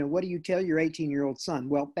son, you know, what do you tell your 18-year-old son?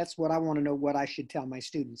 Well, that's what I want to know, what I should tell my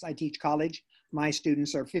students. I teach college. My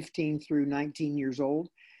students are 15 through 19 years old.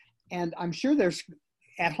 And I'm sure they're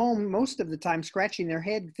at home most of the time scratching their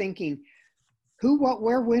head thinking, who, what,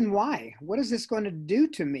 where, when, why? What is this going to do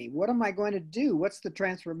to me? What am I going to do? What's the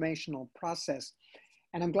transformational process?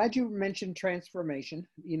 And I'm glad you mentioned transformation.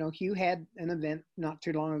 You know, Hugh had an event not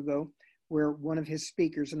too long ago where one of his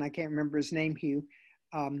speakers, and I can't remember his name, Hugh,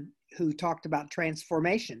 who talked about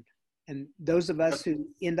transformation. And those of us who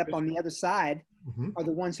end up on the other side are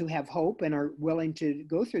the ones who have hope and are willing to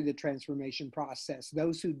go through the transformation process.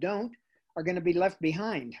 Those who don't are going to be left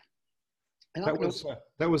behind. And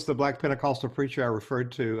that was the Black Pentecostal preacher I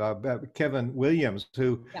referred to, Kevin Williams,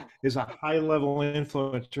 who is a high-level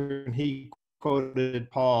influencer, and he quoted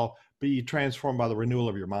Paul, "Be transformed by the renewal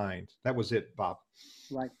of your mind." That was it, Bob.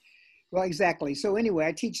 Right. Well, exactly. So anyway,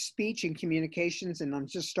 I teach speech and communications, and I'm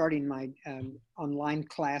just starting my online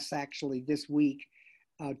class actually this week,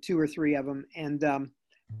 2 or 3 of them. And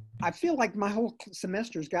I feel like my whole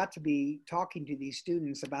semester's got to be talking to these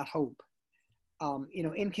students about hope, you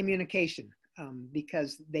know, in communication.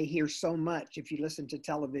 Because they hear so much if you listen to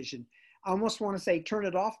television. I almost want to say turn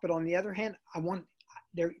it off, but on the other hand,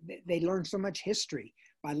 they learn so much history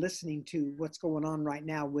by listening to what's going on right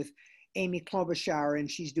now with Amy Klobuchar,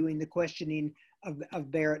 and she's doing the questioning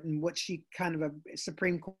of Barrett and what she kind of a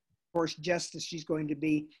Supreme Court justice she's going to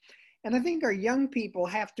be. And I think our young people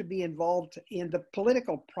have to be involved in the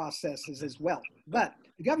political processes as well. But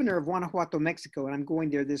the governor of Guanajuato, Mexico, and I'm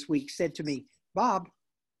going there this week, said to me, Bob,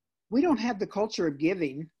 we don't have the culture of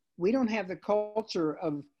giving. We don't have the culture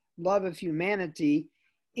of love of humanity,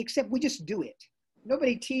 except we just do it.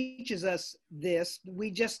 Nobody teaches us this.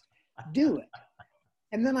 We just do it.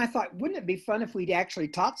 And then I thought, wouldn't it be fun if we'd actually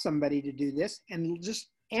taught somebody to do this and just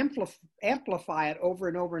amplify it over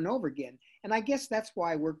and over and over again? And I guess that's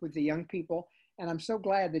why I work with the young people. And I'm so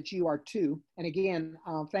glad that you are too. And again,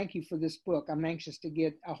 thank you for this book. I'm anxious to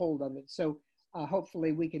get a hold of it. So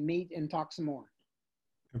hopefully we can meet and talk some more.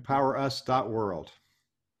 EmpowerUs.world.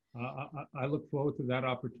 I look forward to that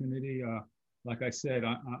opportunity. Like I said,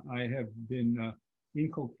 I have been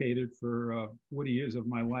inculcated for 40 years of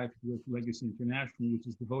my life with Legacy International, which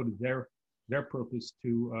is devoted their purpose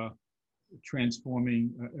to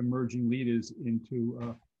transforming emerging leaders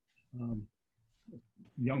into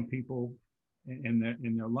young people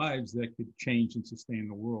in their lives that could change and sustain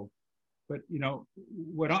the world. But you know,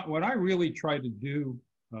 what I really try to do,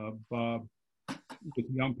 Bob, with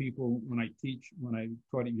young people when I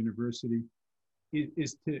taught at university,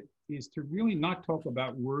 is to really not talk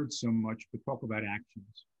about words so much, but talk about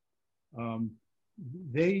actions.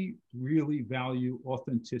 They really value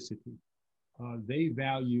authenticity. They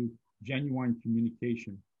value genuine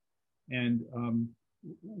communication. And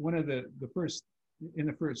one of the first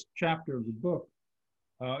chapter of the book,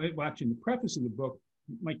 well, actually in the preface of the book,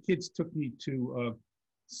 my kids took me to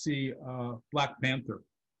see Black Panther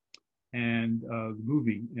and the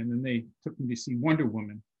movie, and then they took me to see Wonder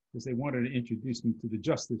Woman because they wanted to introduce me to the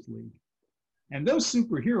Justice League. And those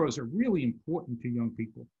superheroes are really important to young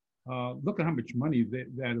people. Look at how much money that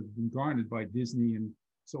have been garnered by Disney and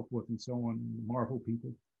so forth and so on, and the Marvel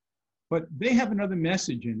people. But they have another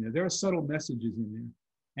message in there. There are subtle messages in there.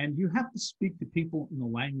 And you have to speak to people in the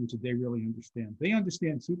language that they really understand. They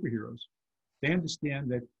understand superheroes. They understand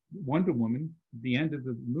that Wonder Woman, at the end of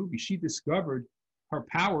the movie, she discovered her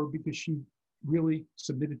power because she really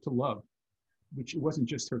submitted to love, which wasn't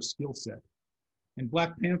just her skill set. And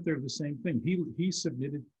Black Panther, the same thing. He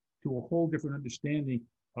submitted to a whole different understanding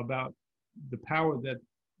about the power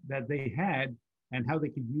that they had and how they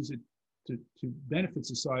could use it to benefit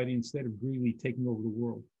society instead of greedily taking over the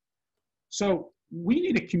world. So we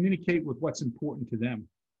need to communicate with what's important to them.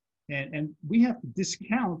 And we have to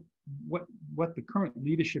discount what the current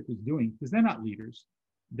leadership is doing, because they're not leaders.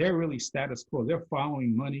 They're really status quo. They're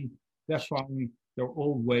following money. They're following their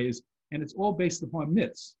old ways. And it's all based upon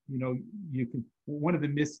myths. You know, one of the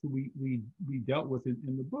myths that we dealt with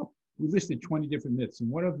in the book, we listed 20 different myths. And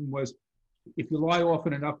one of them was, if you lie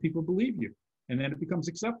often enough, people believe you, and then it becomes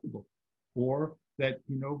acceptable. Or that,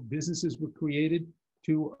 you know, businesses were created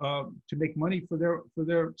to make money for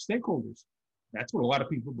their stakeholders. That's what a lot of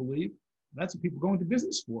people believe. That's what people go into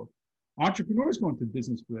business for. Entrepreneurs go into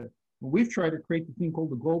business for that. Well, we've tried to create the thing called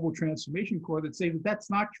the Global Transformation Corps that say that that's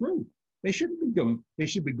not true. They shouldn't be doing. They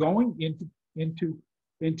should be going into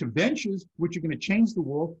ventures which are going to change the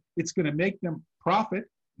world. It's going to make them profit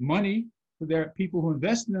money for their people who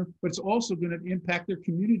invest in them, but it's also going to impact their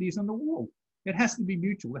communities and the world. It has to be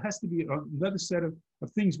mutual. It has to be another set of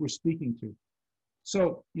things we're speaking to.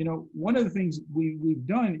 So, you know, one of the things we've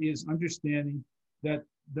done is understanding that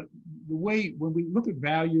the way, when we look at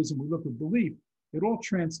values and we look at belief, it all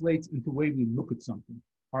translates into the way we look at something,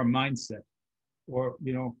 our mindset. Or,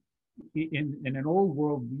 you know, in an old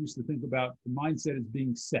world, we used to think about the mindset as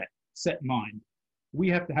being set mind. We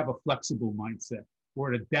have to have a flexible mindset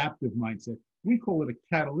or an adaptive mindset. We call it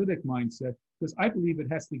a catalytic mindset because I believe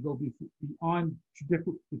it has to go beyond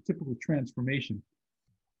the typical transformation.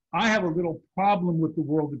 I have a little problem with the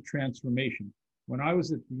world of transformation. When I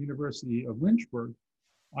was at the University of Lynchburg,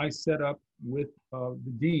 I set up with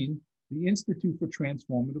the dean the Institute for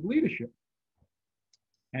Transformative Leadership.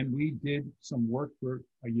 And we did some work for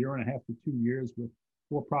a year and a half to 2 years with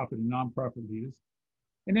for-profit and nonprofit leaders.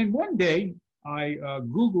 And then one day, I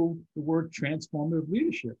Googled the word transformative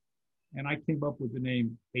leadership. And I came up with the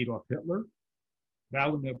name Adolf Hitler,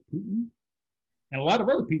 Vladimir Putin, and a lot of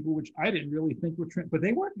other people, which I didn't really think were, but they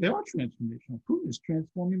are transformational. Putin is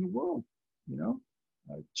transforming the world, you know.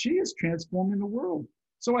 Xi is transforming the world.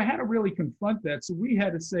 So I had to really confront that. So we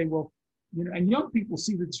had to say, well, you know, and young people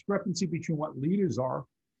see the discrepancy between what leaders are,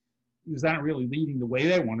 because they're not really leading the way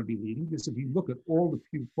they want to be leading. Because if you look at all the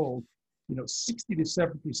Pew polls, you know, 60 to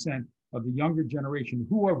 70% of the younger generation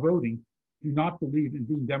who are voting do not believe in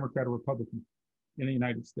being Democrat or Republican in the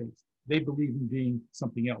United States. They believe in being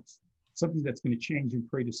something else, something that's going to change and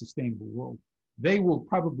create a sustainable world. They will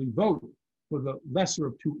probably vote for the lesser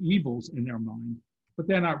of two evils in their mind, but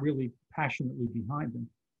they're not really passionately behind them.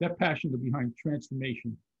 They're passionately behind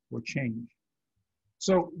transformation or change.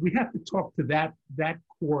 So we have to talk to that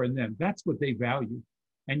core in them. That's what they value.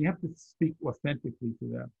 And you have to speak authentically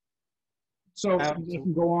to them. So you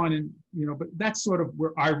can go on and, you know, but that's sort of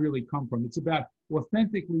where I really come from. It's about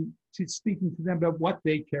authentically speaking to them about what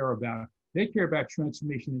they care about. They care about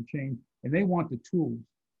transformation and change, and they want the tools.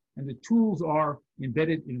 And the tools are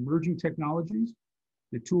embedded in emerging technologies.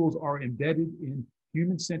 The tools are embedded in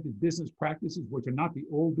human-centered business practices, which are not the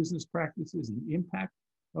old business practices, and the impact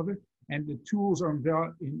of it. And the tools are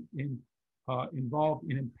involved in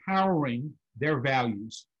empowering their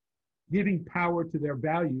values, giving power to their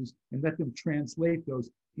values, and let them translate those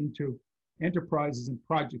into enterprises and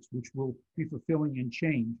projects which will be fulfilling and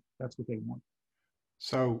change. That's what they want.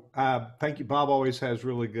 So thank you. Bob always has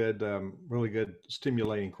really good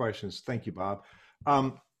stimulating questions. Thank you, Bob.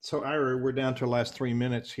 So Ira, we're down to the last 3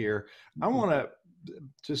 minutes here. I want to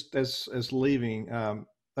just as leaving,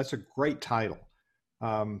 that's a great title.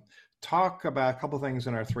 Talk about a couple of things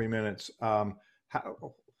in our 3 minutes.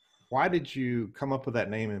 Why did you come up with that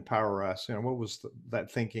name, Empower Us? You know, what was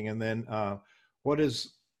that thinking? And then what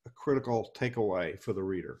is a critical takeaway for the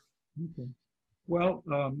reader? Okay. Well,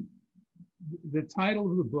 the title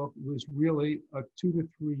of the book was really a 2 to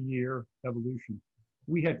 3 year evolution.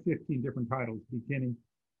 We had 15 different titles, beginning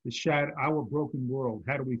Our Broken World.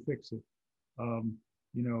 How do we fix it? How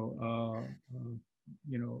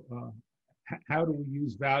do we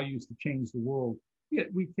use values to change the world? Yeah,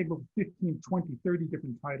 we came up with 15, 20, 30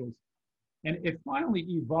 different titles. And it finally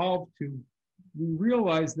evolved to, we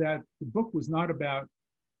realized that the book was not about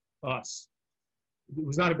us. It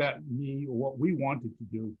was not about me or what we wanted to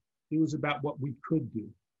do. It was about what we could do.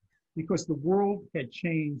 Because the world had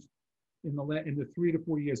changed in the 3 to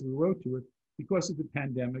 4 years we wrote to it, because of the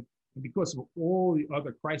pandemic and because of all the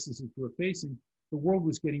other crises we were facing. The world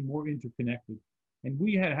was getting more interconnected. And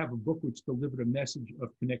we had to have a book which delivered a message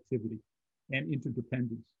of connectivity and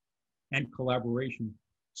interdependence and collaboration.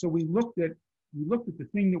 So we looked at the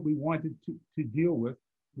thing that we wanted to deal with,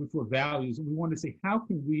 which were values. And we wanted to say, how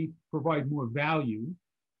can we provide more value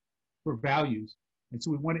for values? And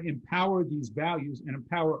so we want to empower these values, and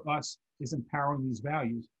empower us is empowering these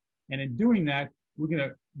values. And in doing that, we're going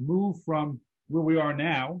to move from where we are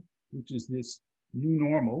now, which is this new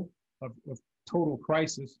normal of total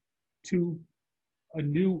crisis, to a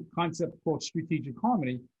new concept called strategic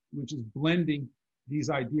harmony, which is blending these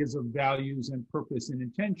ideas of values and purpose and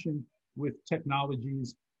intention with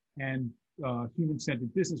technologies and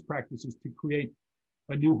human-centered business practices to create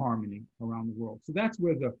a new harmony around the world. So that's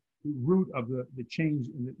where the root of the change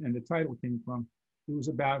and the title came from. It was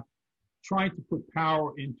about trying to put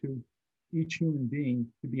power into each human being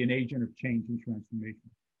to be an agent of change and transformation.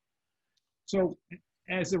 So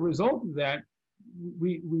as a result of that,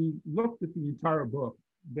 we looked at the entire book,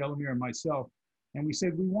 Bellamere and myself, and we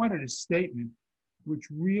said we wanted a statement which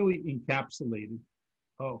really encapsulated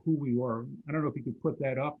who we were. I don't know if you could put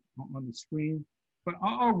that up on the screen, but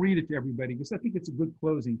I'll read it to everybody because I think it's a good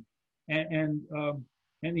closing. And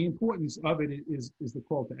the importance of it is the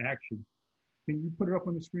call to action. Can you put it up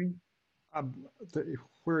on the screen?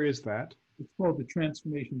 Where is that? It's called the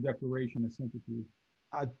Transformation Declaration. I sent it to you.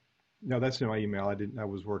 No, that's in my email. I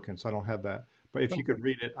was working, so I don't have that. But if you could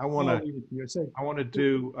read it, I want to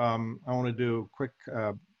do a quick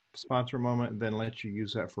sponsor moment and then let you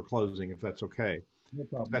use that for closing, if that's okay. No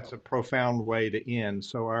problem. That's a profound way to end.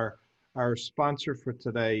 So our sponsor for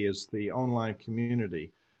today is the online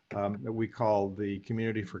community that we call the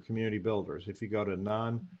Community for Community Builders. If you go to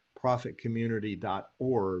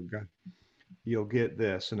nonprofitcommunity.org, you'll get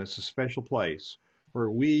this, and it's a special place where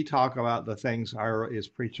we talk about the things Ira is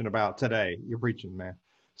preaching about today. You're preaching, man.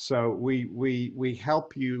 So we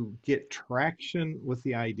help you get traction with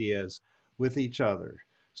the ideas with each other.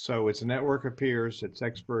 So it's a network of peers, it's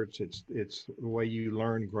experts, it's the way you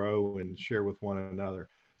learn, grow, and share with one another.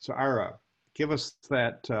 So Ira, give us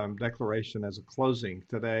that declaration as a closing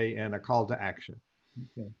today and a call to action.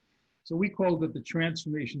 Okay. So we called it the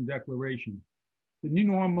Transformation Declaration. The new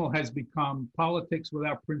normal has become politics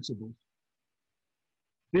without principles,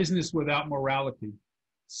 business without morality,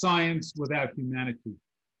 science without humanity,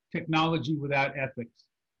 technology without ethics,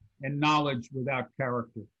 and knowledge without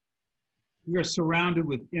character. We are surrounded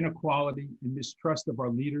with inequality and mistrust of our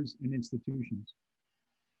leaders and institutions.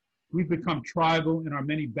 We've become tribal in our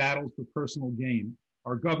many battles for personal gain.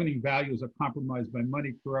 Our governing values are compromised by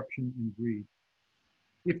money, corruption, and greed.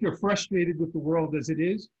 If you're frustrated with the world as it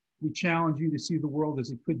is, we challenge you to see the world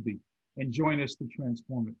as it could be and join us to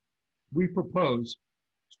transform it. We propose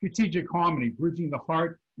strategic harmony, bridging the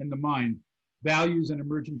heart and the mind, values and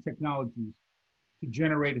emerging technologies to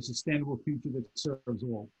generate a sustainable future that serves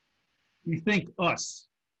all. We think us,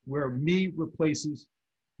 where me is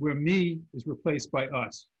replaced by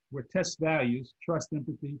us, where test values, trust,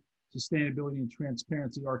 empathy, sustainability, and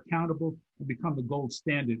transparency are accountable and become the gold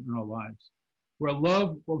standard in our lives, where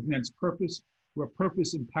love augments purpose, where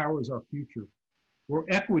purpose empowers our future, where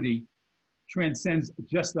equity transcends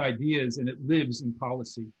just ideas and it lives in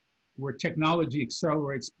policy, where technology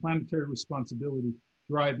accelerates planetary responsibility,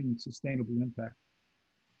 driving sustainable impact.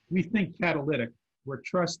 We think catalytic, where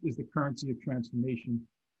trust is the currency of transformation,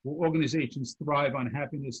 where organizations thrive on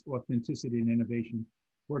happiness, authenticity, and innovation,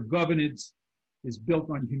 where governance is built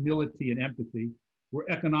on humility and empathy, where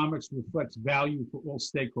economics reflects value for all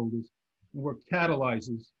stakeholders, and where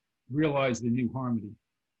catalyzers realize the new harmony.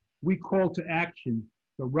 We call to action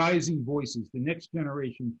the rising voices, the next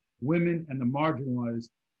generation, women and the marginalized,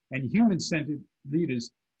 and human-centered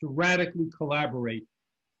leaders to radically collaborate,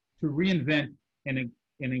 to reinvent an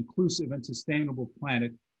inclusive and sustainable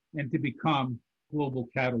planet, and to become global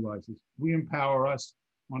catalyzers. We empower us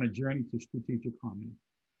on a journey to strategic harmony.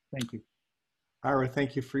 Thank you. Ira,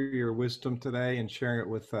 thank you for your wisdom today and sharing it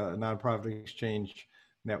with Nonprofit Exchange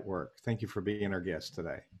Network. Thank you for being our guest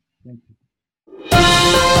today. Thank you.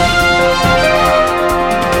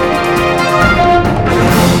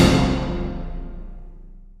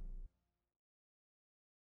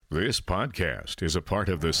 This podcast is a part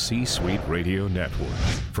of the C-Suite Radio Network.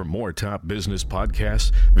 For more top business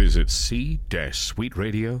podcasts, visit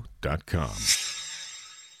c-suiteradio.com.